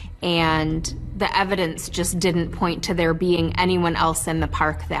 and the evidence just didn't point to there being anyone else in the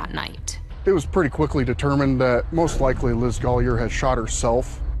park that night. It was pretty quickly determined that most likely Liz Gollier had shot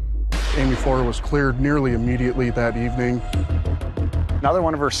herself. Amy Flora was cleared nearly immediately that evening. Another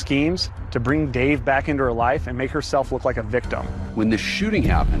one of her schemes to bring Dave back into her life and make herself look like a victim. When the shooting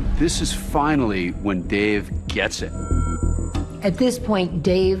happened, this is finally when Dave gets it. At this point,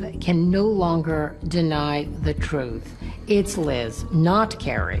 Dave can no longer deny the truth. It's Liz, not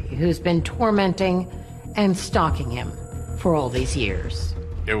Carrie, who's been tormenting and stalking him for all these years.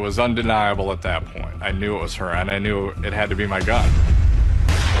 It was undeniable at that point. I knew it was her, and I knew it had to be my gun.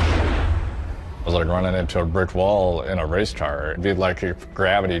 It was like running into a brick wall in a race car. It'd be like if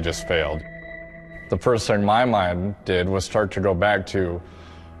gravity just failed. The first thing my mind did was start to go back to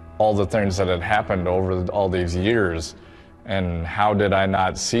all the things that had happened over all these years, and how did I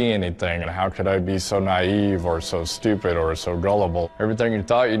not see anything, and how could I be so naive or so stupid or so gullible? Everything you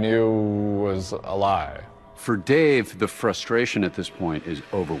thought you knew was a lie. For Dave, the frustration at this point is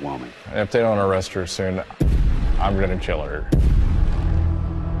overwhelming. If they don't arrest her soon, I'm gonna kill her.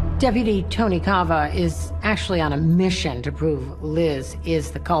 Deputy Tony Cava is actually on a mission to prove Liz is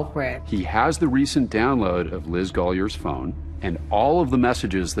the culprit. He has the recent download of Liz Gollier's phone and all of the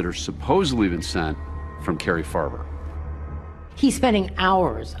messages that are supposedly been sent from Carrie Farber. He's spending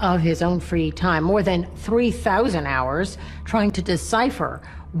hours of his own free time, more than 3,000 hours, trying to decipher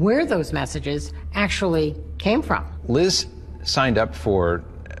where those messages actually came from. Liz signed up for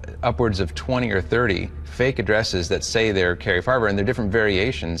upwards of 20 or 30 fake addresses that say they're Carrie Farber, and they're different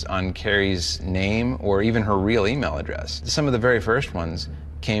variations on Carrie's name or even her real email address. Some of the very first ones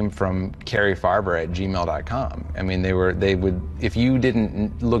came from carriefarber@gmail.com. I mean, they would, if you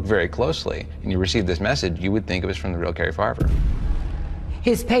didn't look very closely and you received this message, you would think it was from the real Carrie Farber.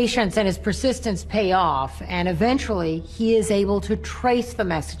 His patience and his persistence pay off, and eventually he is able to trace the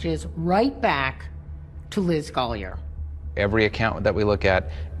messages right back to Liz Gollier. Every account that we look at,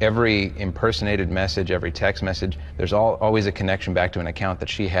 every impersonated message, every text message, there's always a connection back to an account that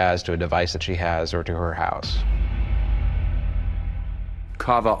she has, to a device that she has, or to her house.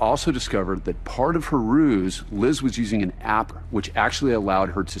 Cava also discovered that part of her ruse, Liz was using an app which actually allowed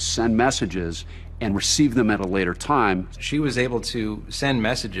her to send messages and receive them at a later time. She was able to send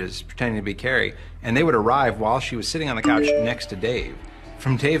messages pretending to be Carrie, and they would arrive while she was sitting on the couch next to Dave.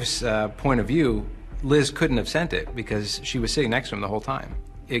 From Dave's point of view, Liz couldn't have sent it because she was sitting next to him the whole time.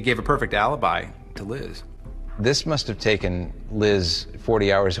 It gave a perfect alibi to Liz. This must have taken Liz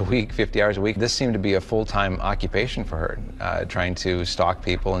 40 hours a week, 50 hours a week. This seemed to be a full-time occupation for her, trying to stalk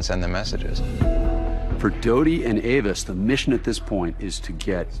people and send them messages. For Doty and Avis, the mission at this point is to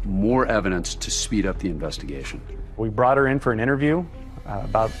get more evidence to speed up the investigation. We brought her in for an interview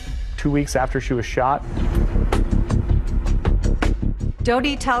about 2 weeks after she was shot.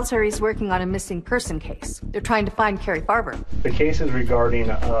 Doty tells her he's working on a missing person case. They're trying to find Carrie Farber. The case is regarding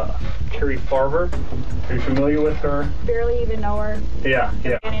Carrie Farber. Are you familiar with her? Barely even know her. Yeah.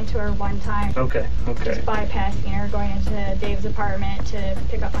 Ran into her one time. Okay. Just bypassing her, going into Dave's apartment to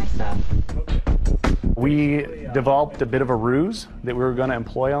pick up my stuff. We developed a bit of a ruse that we were going to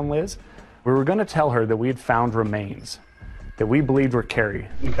employ on Liz. We were going to tell her that we had found remains that we believed were Carrie.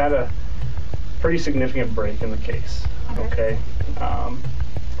 We've had a pretty significant break in the case. Okay.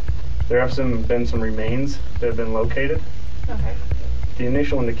 There have been some remains that have been located. Okay. The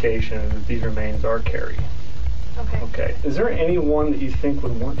initial indication is that these remains are Carrie. Okay. Is there anyone that you think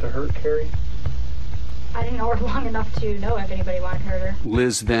would want to hurt Carrie? I didn't know her long enough to know if anybody wanted to hurt her.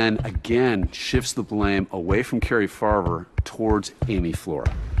 Liz then again shifts the blame away from Carrie Farber towards Amy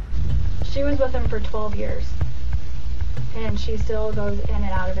Flora. She was with him for 12 years. And she still goes in and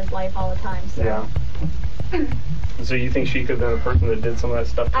out of his life all the time. So. Yeah. So you think she could have been the person that did some of that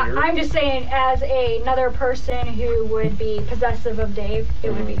stuff to you? I'm just saying, as another person who would be possessive of Dave,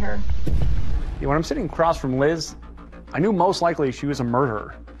 it would be her. When I'm sitting across from Liz, I knew most likely she was a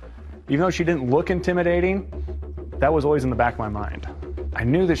murderer. Even though she didn't look intimidating, that was always in the back of my mind. I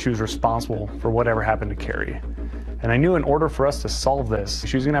knew that she was responsible for whatever happened to Carrie. And I knew in order for us to solve this,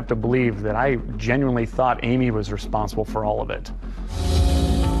 she was going to have to believe that I genuinely thought Amy was responsible for all of it.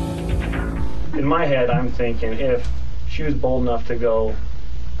 In my head, I'm thinking if she was bold enough to go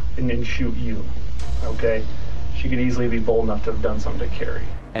and shoot you, okay, she could easily be bold enough to have done something to Carrie.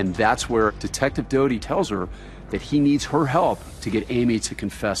 And that's where Detective Doty tells her that he needs her help to get Amy to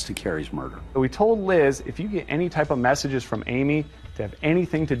confess to Carrie's murder. We told Liz, if you get any type of messages from Amy to have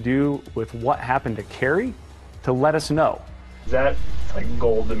anything to do with what happened to Carrie, to let us know. That's like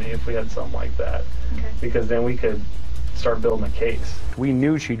gold to me if we had something like that, because then we could start building a case. We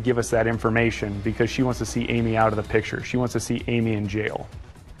knew she'd give us that information because she wants to see Amy out of the picture. She wants to see Amy in jail.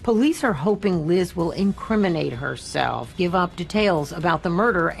 Police are hoping Liz will incriminate herself, give up details about the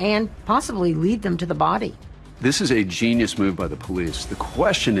murder, and possibly lead them to the body. This is a genius move by the police. The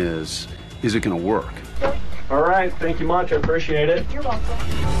question is it going to work? All right, thank you much. I appreciate it. You're welcome.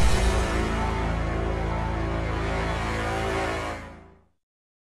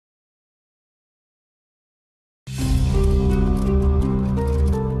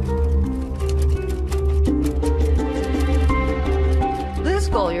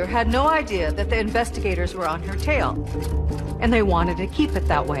 Had no idea that the investigators were on her tail, and they wanted to keep it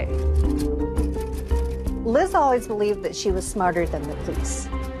that way. Liz always believed that she was smarter than the police.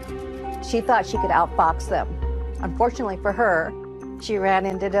 She thought she could outfox them. Unfortunately for her, she ran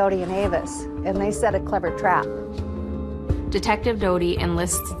into Doty and Avis, and they set a clever trap. Detective Doty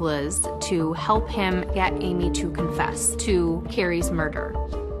enlists Liz to help him get Amy to confess to Carrie's murder.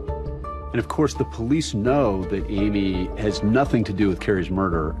 And of course, the police know that Amy has nothing to do with Carrie's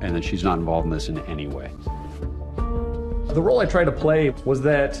murder and that she's not involved in this in any way. The role I tried to play was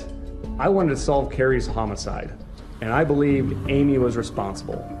that I wanted to solve Carrie's homicide, and I believed Amy was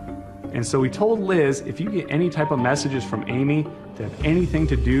responsible. And so we told Liz, if you get any type of messages from Amy that have anything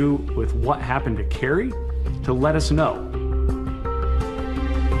to do with what happened to Carrie, to let us know.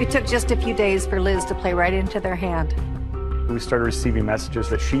 It took just a few days for Liz to play right into their hand. We started receiving messages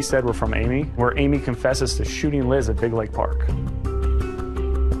that she said were from Amy, where Amy confesses to shooting Liz at Big Lake Park.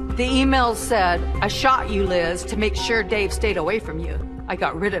 The emails said, "I shot you, Liz, to make sure Dave stayed away from you. I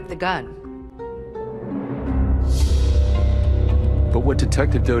got rid of the gun." But what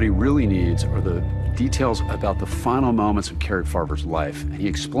Detective Doty really needs are the details about the final moments of Carrie Farber's life, and he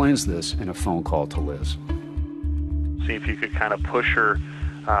explains this in a phone call to Liz. See if you could kind of push her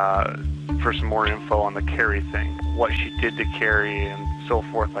for some more info on the Carrie thing, what she did to Carrie and so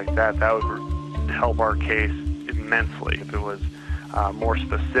forth like that. That would help our case immensely if it was more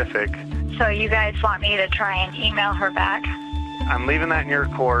specific. So you guys want me to try and email her back? I'm leaving that in your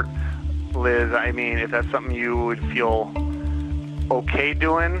court, Liz. I mean, if that's something you would feel okay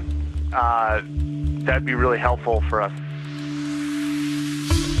doing, that'd be really helpful for us.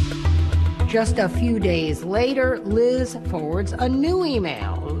 Just a few days later, Liz forwards a new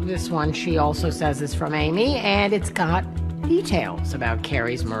email. This one she also says is from Amy, and it's got details about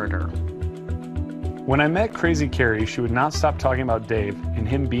Carrie's murder. When I met Crazy Carrie, she would not stop talking about Dave and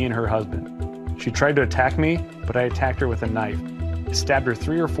him being her husband. She tried to attack me, but I attacked her with a knife. I stabbed her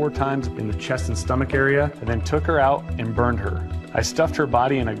 3 or 4 times in the chest and stomach area, and then took her out and burned her. I stuffed her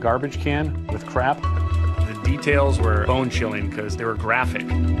body in a garbage can with crap. The details were bone-chilling because they were graphic.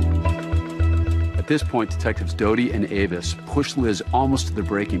 At this point, Detectives Doty and Avis push Liz almost to the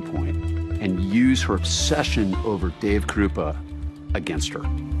breaking point and use her obsession over Dave Krupa against her.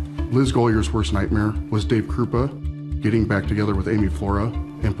 Liz Golyer's worst nightmare was Dave Krupa. getting back together with Amy Flora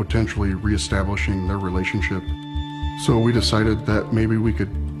and potentially reestablishing their relationship. So we decided that maybe we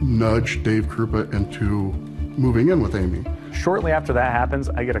could nudge Dave Krupa into moving in with Amy. Shortly after that happens,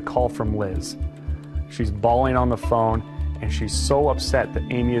 I get a call from Liz. She's bawling on the phone, and she's so upset that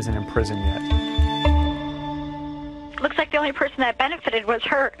Amy isn't in prison yet. Looks like the only person that benefited was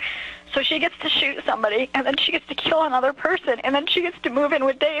her. So she gets to shoot somebody, and then she gets to kill another person, and then she gets to move in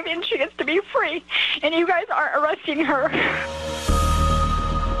with Dave, and she gets to be free. And you guys aren't arresting her.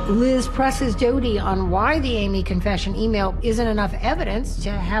 Liz presses Dodie on why the Amy confession email isn't enough evidence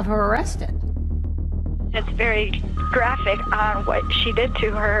to have her arrested. It's very graphic on what she did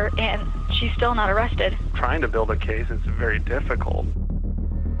to her, and she's still not arrested. Trying to build a case is very difficult.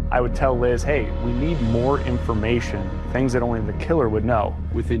 I would tell Liz, hey, we need more information, things that only the killer would know.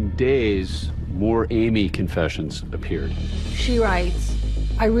 Within days, more Amy confessions appeared. She writes,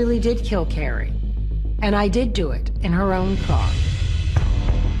 I really did kill Carrie, and I did do it in her own car.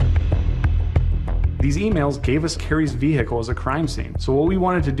 These emails gave us Carrie's vehicle as a crime scene. So what we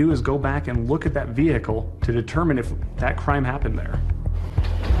wanted to do is go back and look at that vehicle to determine if that crime happened there.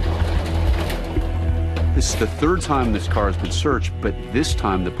 This is the third time this car has been searched, but this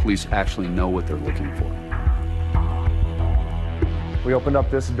time the police actually know what they're looking for. We opened up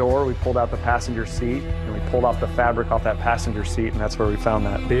this door, we pulled out the passenger seat, and we pulled off the fabric off that passenger seat, and that's where we found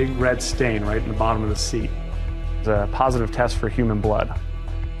that big red stain right in the bottom of the seat. It was a positive test for human blood.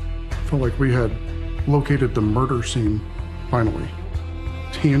 Felt like we had located the murder scene, finally.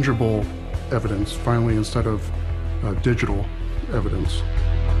 Tangible evidence, finally, instead of digital evidence.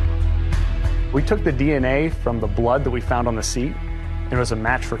 We took the DNA from the blood that we found on the seat, and it was a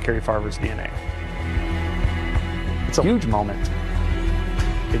match for Carrie Farver's DNA. It's a huge moment.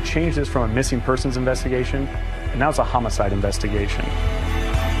 It changed this from a missing persons investigation, and now it's a homicide investigation.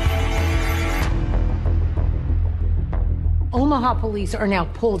 Omaha police are now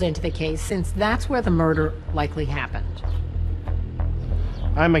pulled into the case since that's where the murder likely happened.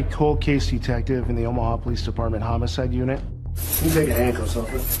 I'm a cold case detective in the Omaha Police Department Homicide Unit. You take a handcuffs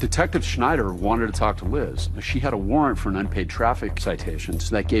off. Detective Schneider wanted to talk to Liz. She had a warrant for an unpaid traffic citation,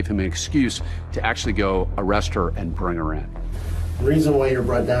 so that gave him an excuse to actually go arrest her and bring her in. The reason why you're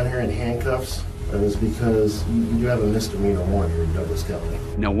brought down here in handcuffs is because you have a misdemeanor warrant here in Douglas County.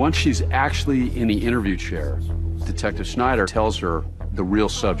 Now, once she's actually in the interview chair, Detective Schneider tells her the real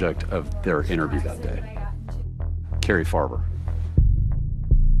subject of their interview that day, Carrie Farver.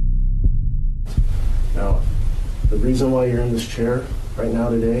 Now, the reason why you're in this chair right now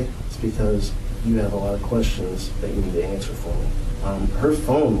today is because you have a lot of questions that you need to answer for me. Her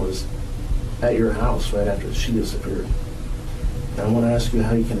phone was at your house right after she disappeared. And I want to ask you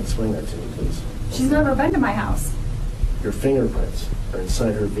how you can explain that to me, please. She's never been to my house. Your fingerprints are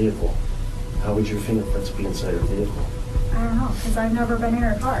inside her vehicle. How would your fingerprints be inside her vehicle? I don't know, because I've never been in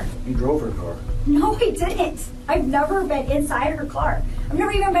her car. You drove her car. No, I didn't. I've never been inside her car. I've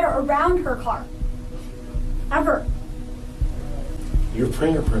never even been around her car. Ever. Your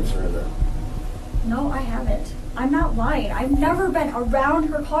fingerprints are in there. No, I haven't. I'm not lying. I've never been around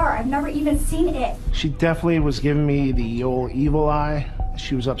her car. I've never even seen it. She definitely was giving me the old evil eye.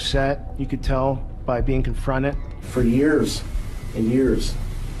 She was upset, you could tell, by being confronted. For years and years,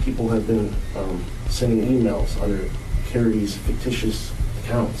 people have been sending emails under Carrie's fictitious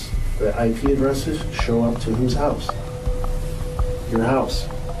accounts. The IP addresses show up to whose house? Your house.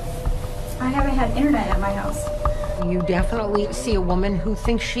 I haven't had internet at my house. You definitely see a woman who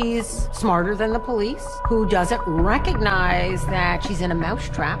thinks she's smarter than the police, who doesn't recognize that she's in a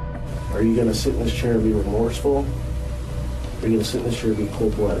mousetrap. Are you going to sit in this chair and be remorseful? Or are you going to sit in this chair and be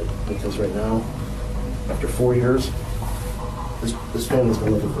cold-blooded? Because right now, after 4 years, this family's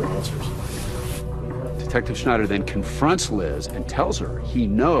been looking for answers. Detective Schneider then confronts Liz and tells her he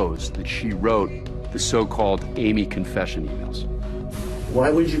knows that she wrote the so-called Amy confession emails. Why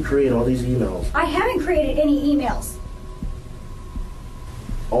would you create all these emails? I haven't created any emails.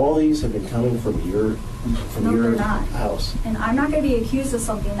 All these have been coming from your house. And I'm not going to be accused of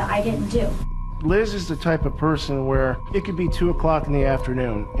something that I didn't do. Liz is the type of person where it could be 2 o'clock in the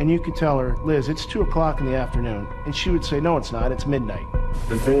afternoon, and you could tell her, Liz, it's 2 o'clock in the afternoon. And she would say, no, it's not, it's midnight.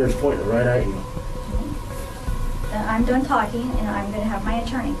 The finger's pointing right at you. Then I'm done talking, and I'm going to have my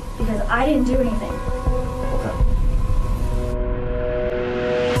attorney, because I didn't do anything.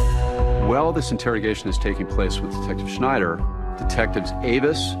 While this interrogation is taking place with Detective Schneider, Detectives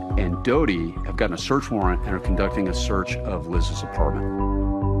Avis and Doty have gotten a search warrant and are conducting a search of Liz's apartment.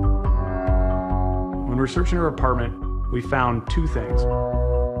 When we were searching her apartment, we found 2 things.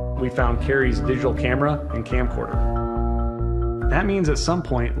 We found Carrie's digital camera and camcorder. That means at some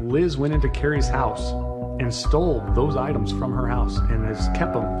point, Liz went into Carrie's house and stole those items from her house and has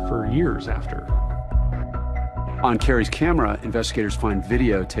kept them for years after. On Carrie's camera, investigators find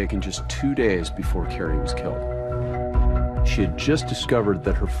video taken just 2 days before Carrie was killed. She had just discovered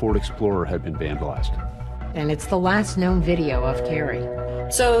that her Ford Explorer had been vandalized. And it's the last known video of Carrie.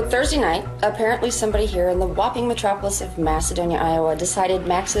 So Thursday night, apparently somebody here in the whopping metropolis of Macedonia, Iowa, decided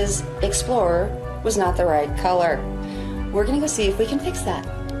Max's Explorer was not the right color. We're gonna go see if we can fix that.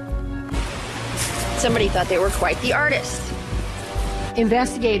 Somebody thought they were quite the artist.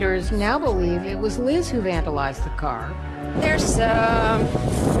 Investigators now believe it was Liz who vandalized the car. There's some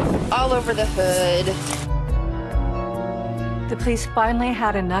all over the hood. The police finally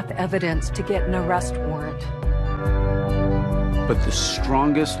had enough evidence to get an arrest warrant. But the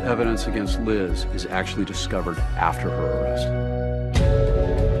strongest evidence against Liz is actually discovered after her arrest.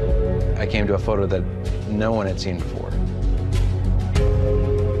 I came to a photo that no one had seen before.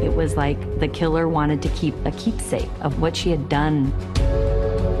 It was like the killer wanted to keep a keepsake of what she had done.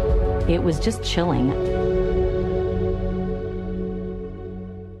 It was just chilling.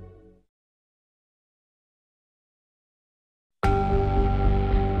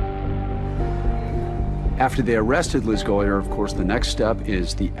 After they arrested Liz Gollier, of course, the next step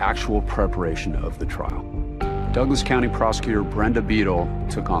is the actual preparation of the trial. Douglas County Prosecutor Brenda Beadle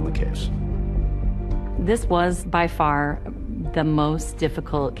took on the case. This was by far the most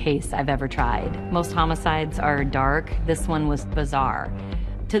difficult case I've ever tried. Most homicides are dark. This one was bizarre,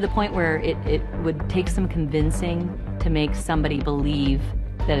 to the point where it would take some convincing to make somebody believe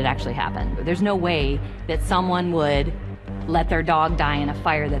that it actually happened. There's no way that someone would let their dog die in a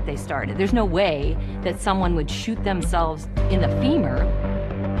fire that they started. There's no way that someone would shoot themselves in the femur.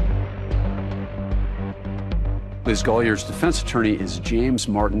 Liz Gollier's defense attorney is James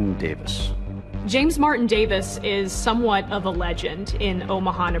Martin Davis. James Martin Davis is somewhat of a legend in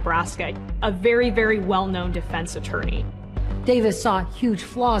Omaha, Nebraska, a very, very well-known defense attorney. Davis saw huge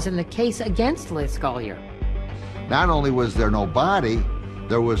flaws in the case against Liz Gollier. Not only was there no body,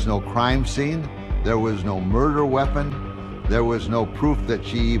 there was no crime scene, there was no murder weapon, there was no proof that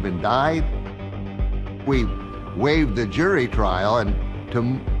she even died. We waived the jury trial and to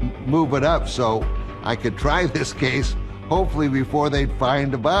move it up so I could try this case, hopefully before they'd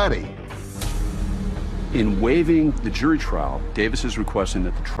find a body. In waiving the jury trial, Davis is requesting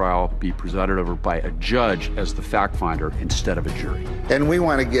that the trial be presided over by a judge as the fact finder instead of a jury. And we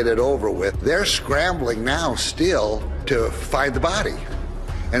want to get it over with. They're scrambling now still to find the body,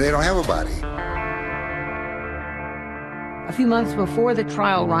 and they don't have a body. A few months before the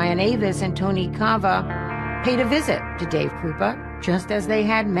trial, Ryan Avis and Tony Cava paid a visit to Dave Krupa, just as they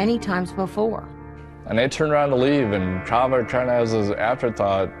had many times before. And they turned around to leave, and Cava, kind of as his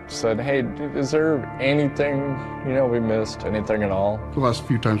afterthought, said, "Hey, is there anything, we missed? Anything at all?" The last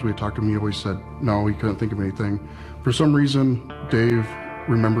few times we talked to him, he always said no, he couldn't think of anything. For some reason, Dave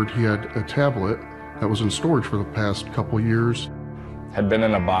remembered he had a tablet that was in storage for the past couple years. Had been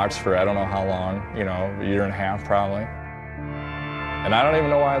in a box for I don't know how long, a year and a half probably. And I don't even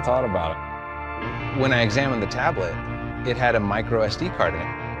know why I thought about it. When I examined the tablet, it had a micro SD card in it.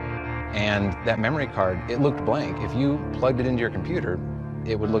 And that memory card, it looked blank. If you plugged it into your computer,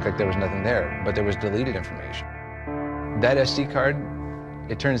 it would look like there was nothing there, but there was deleted information. That SD card,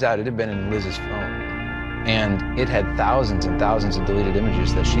 it turns out it had been in Liz's phone. And it had thousands and thousands of deleted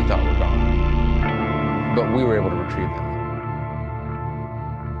images that she thought were gone. But we were able to retrieve them.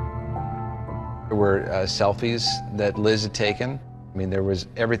 There were selfies that Liz had taken. I mean, there was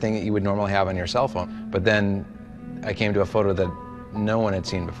everything that you would normally have on your cell phone. But then I came to a photo that no one had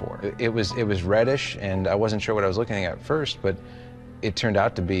seen before. It was reddish, and I wasn't sure what I was looking at first, but it turned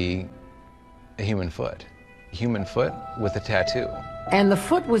out to be a human foot. A human foot with a tattoo. And the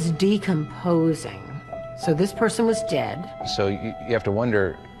foot was decomposing. So this person was dead. So you have to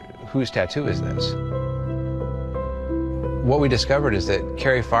wonder, whose tattoo is this? What we discovered is that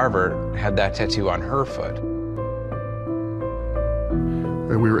Carrie Farver had that tattoo on her foot.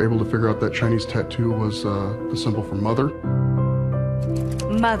 And we were able to figure out that Chinese tattoo was the symbol for mother.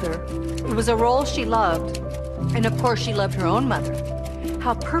 Mother. It was a role she loved. And of course, she loved her own mother.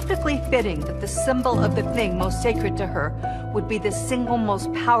 How perfectly fitting that the symbol of the thing most sacred to her would be the single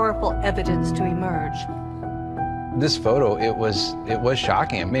most powerful evidence to emerge. This photo, it was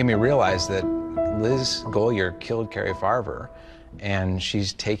shocking. It made me realize that Liz Gollier killed Carrie Farver, and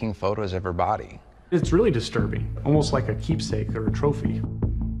she's taking photos of her body. It's really disturbing, almost like a keepsake or a trophy.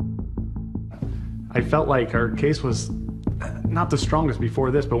 I felt like our case was not the strongest before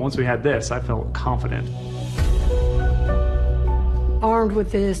this, but once we had this, I felt confident. Armed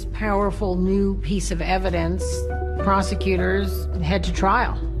with this powerful new piece of evidence, prosecutors head to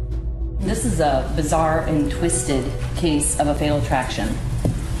trial. This is a bizarre and twisted case of a fatal attraction.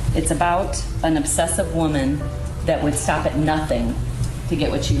 It's about an obsessive woman that would stop at nothing to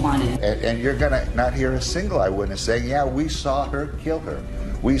get what she wanted. And you're going to not hear a single eyewitness saying, yeah, we saw her kill her.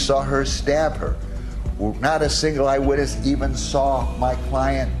 We saw her stab her. Not a single eyewitness even saw my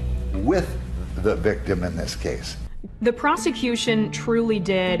client with the victim in this case. The prosecution truly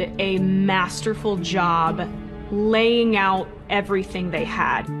did a masterful job laying out everything they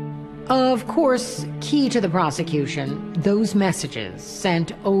had. Of course, key to the prosecution, those messages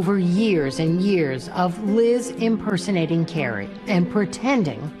sent over years and years of Liz impersonating Carrie and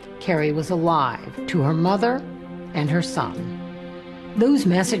pretending Carrie was alive to her mother and her son. Those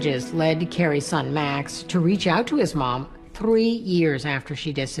messages led Carrie's son, Max, to reach out to his mom 3 years after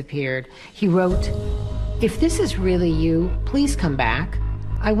she disappeared. He wrote, "If this is really you, please come back.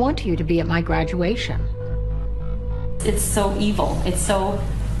 I want you to be at my graduation." It's so evil. It's so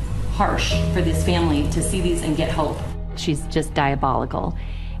harsh for this family to see these and get hope. She's just diabolical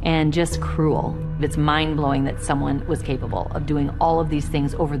and just cruel. It's mind-blowing that someone was capable of doing all of these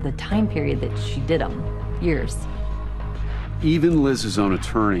things over the time period that she did them, years. Even Liz's own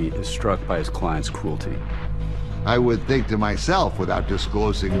attorney is struck by his client's cruelty. I would think to myself, without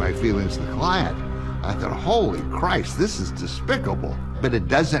disclosing my feelings to the client, I thought, holy Christ, this is despicable. But it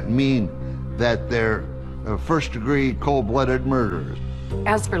doesn't mean that they're first-degree cold-blooded murderers.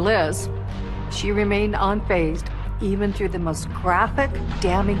 As for Liz, she remained unfazed even through the most graphic,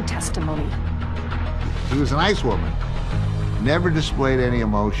 damning testimony. She was a nice woman, never displayed any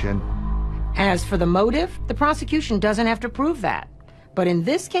emotion. As for the motive, the prosecution doesn't have to prove that. But in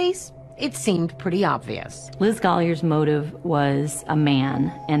this case, it seemed pretty obvious. Liz Gollier's motive was a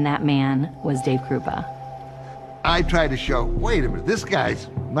man, and that man was Dave Krupa. I tried to show, wait a minute, this guy's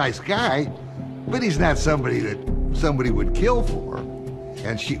a nice guy, but he's not somebody that somebody would kill for.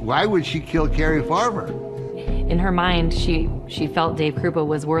 And why would she kill Carrie Farver? In her mind, she felt Dave Krupa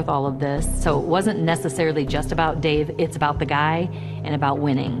was worth all of this, so it wasn't necessarily just about Dave, it's about the guy and about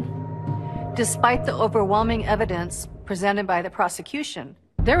winning. Despite the overwhelming evidence presented by the prosecution,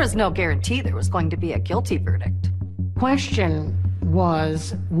 there was no guarantee there was going to be a guilty verdict. Question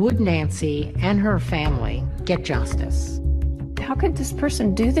was, would Nancy and her family get justice? How could this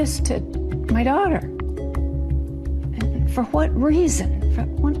person do this to my daughter? And for what reason? For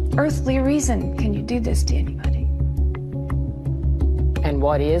what earthly reason can you do this to anybody? And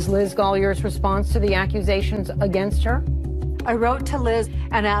what is Liz Gollier's response to the accusations against her? I wrote to Liz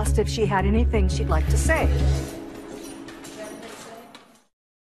and asked if she had anything she'd like to say.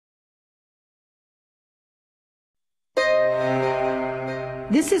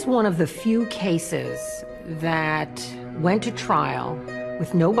 This is one of the few cases that went to trial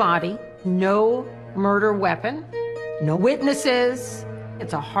with no body, no murder weapon, no witnesses.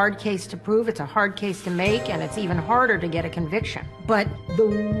 It's a hard case to prove, it's a hard case to make, and it's even harder to get a conviction. But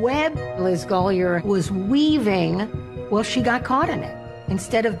the web Liz Gollier was weaving, well, she got caught in it.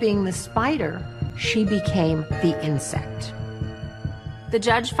 Instead of being the spider, she became the insect. The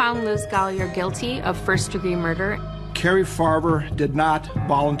judge found Liz Gollier guilty of first-degree murder. Carrie Farver did not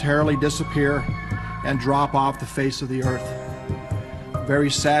voluntarily disappear and drop off the face of the earth.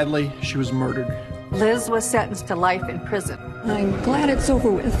 Very sadly, she was murdered. Liz was sentenced to life in prison. I'm glad it's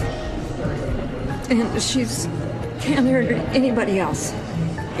over with. And she's can't hurt anybody else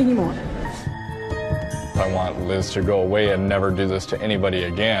anymore. I want Liz to go away and never do this to anybody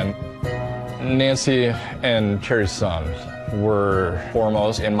again. Nancy and Carrie's son were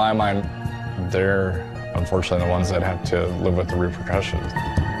foremost in my mind. They're unfortunately the ones that have to live with the repercussions.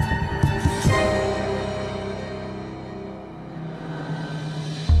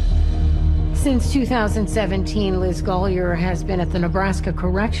 Since 2017, Liz Gollier has been at the Nebraska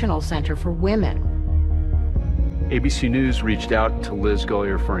Correctional Center for Women. ABC News reached out to Liz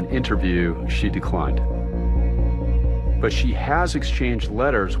Gollier for an interview. She declined. But she has exchanged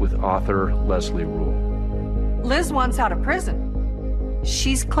letters with author Leslie Rule. Liz wants out of prison.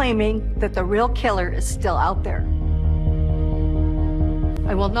 She's claiming that the real killer is still out there.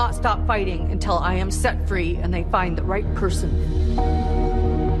 I will not stop fighting until I am set free and they find the right person.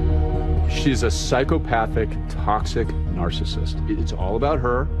 She's a psychopathic, toxic narcissist. It's all about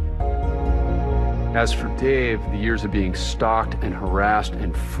her. As for Dave, the years of being stalked and harassed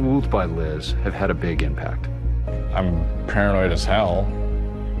and fooled by Liz have had a big impact. I'm paranoid as hell.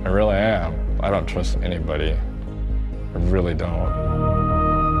 I really am. I don't trust anybody. I really don't.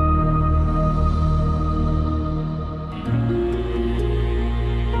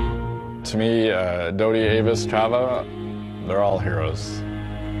 To me, Dodie, Avis, Chava, they're all heroes.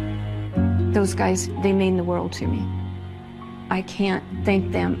 Those guys, they mean the world to me. I can't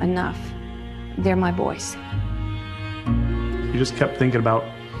thank them enough. they're my boys. You just kept thinking about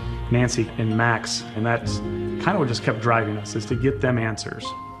Nancy and Max, and that's kind of what just kept driving us, is to get them answers.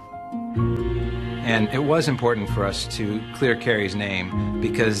 And it was important for us to clear Carrie's name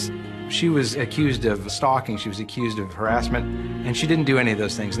because she was accused of stalking, she was accused of harassment, and she didn't do any of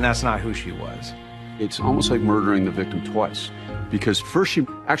those things, and that's not who she was. It's almost like murdering the victim twice, because first she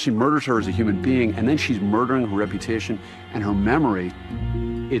actually murders her as a human being, and then she's murdering her reputation and her memory.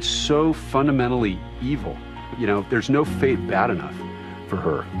 It's so fundamentally evil. You know, there's no fate bad enough for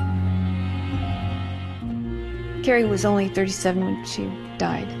her. Carrie was only 37 when she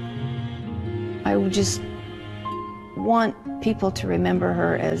died. I would just want people to remember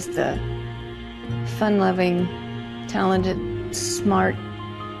her as the fun-loving, talented, smart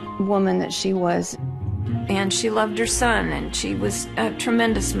woman that she was. And she loved her son, and she was a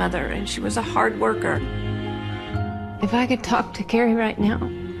tremendous mother, and she was a hard worker. If I could talk to Carrie right now,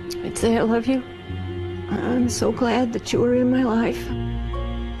 I'd say I love you. I'm so glad that you were in my life.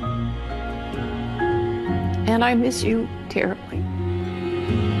 And I miss you terribly.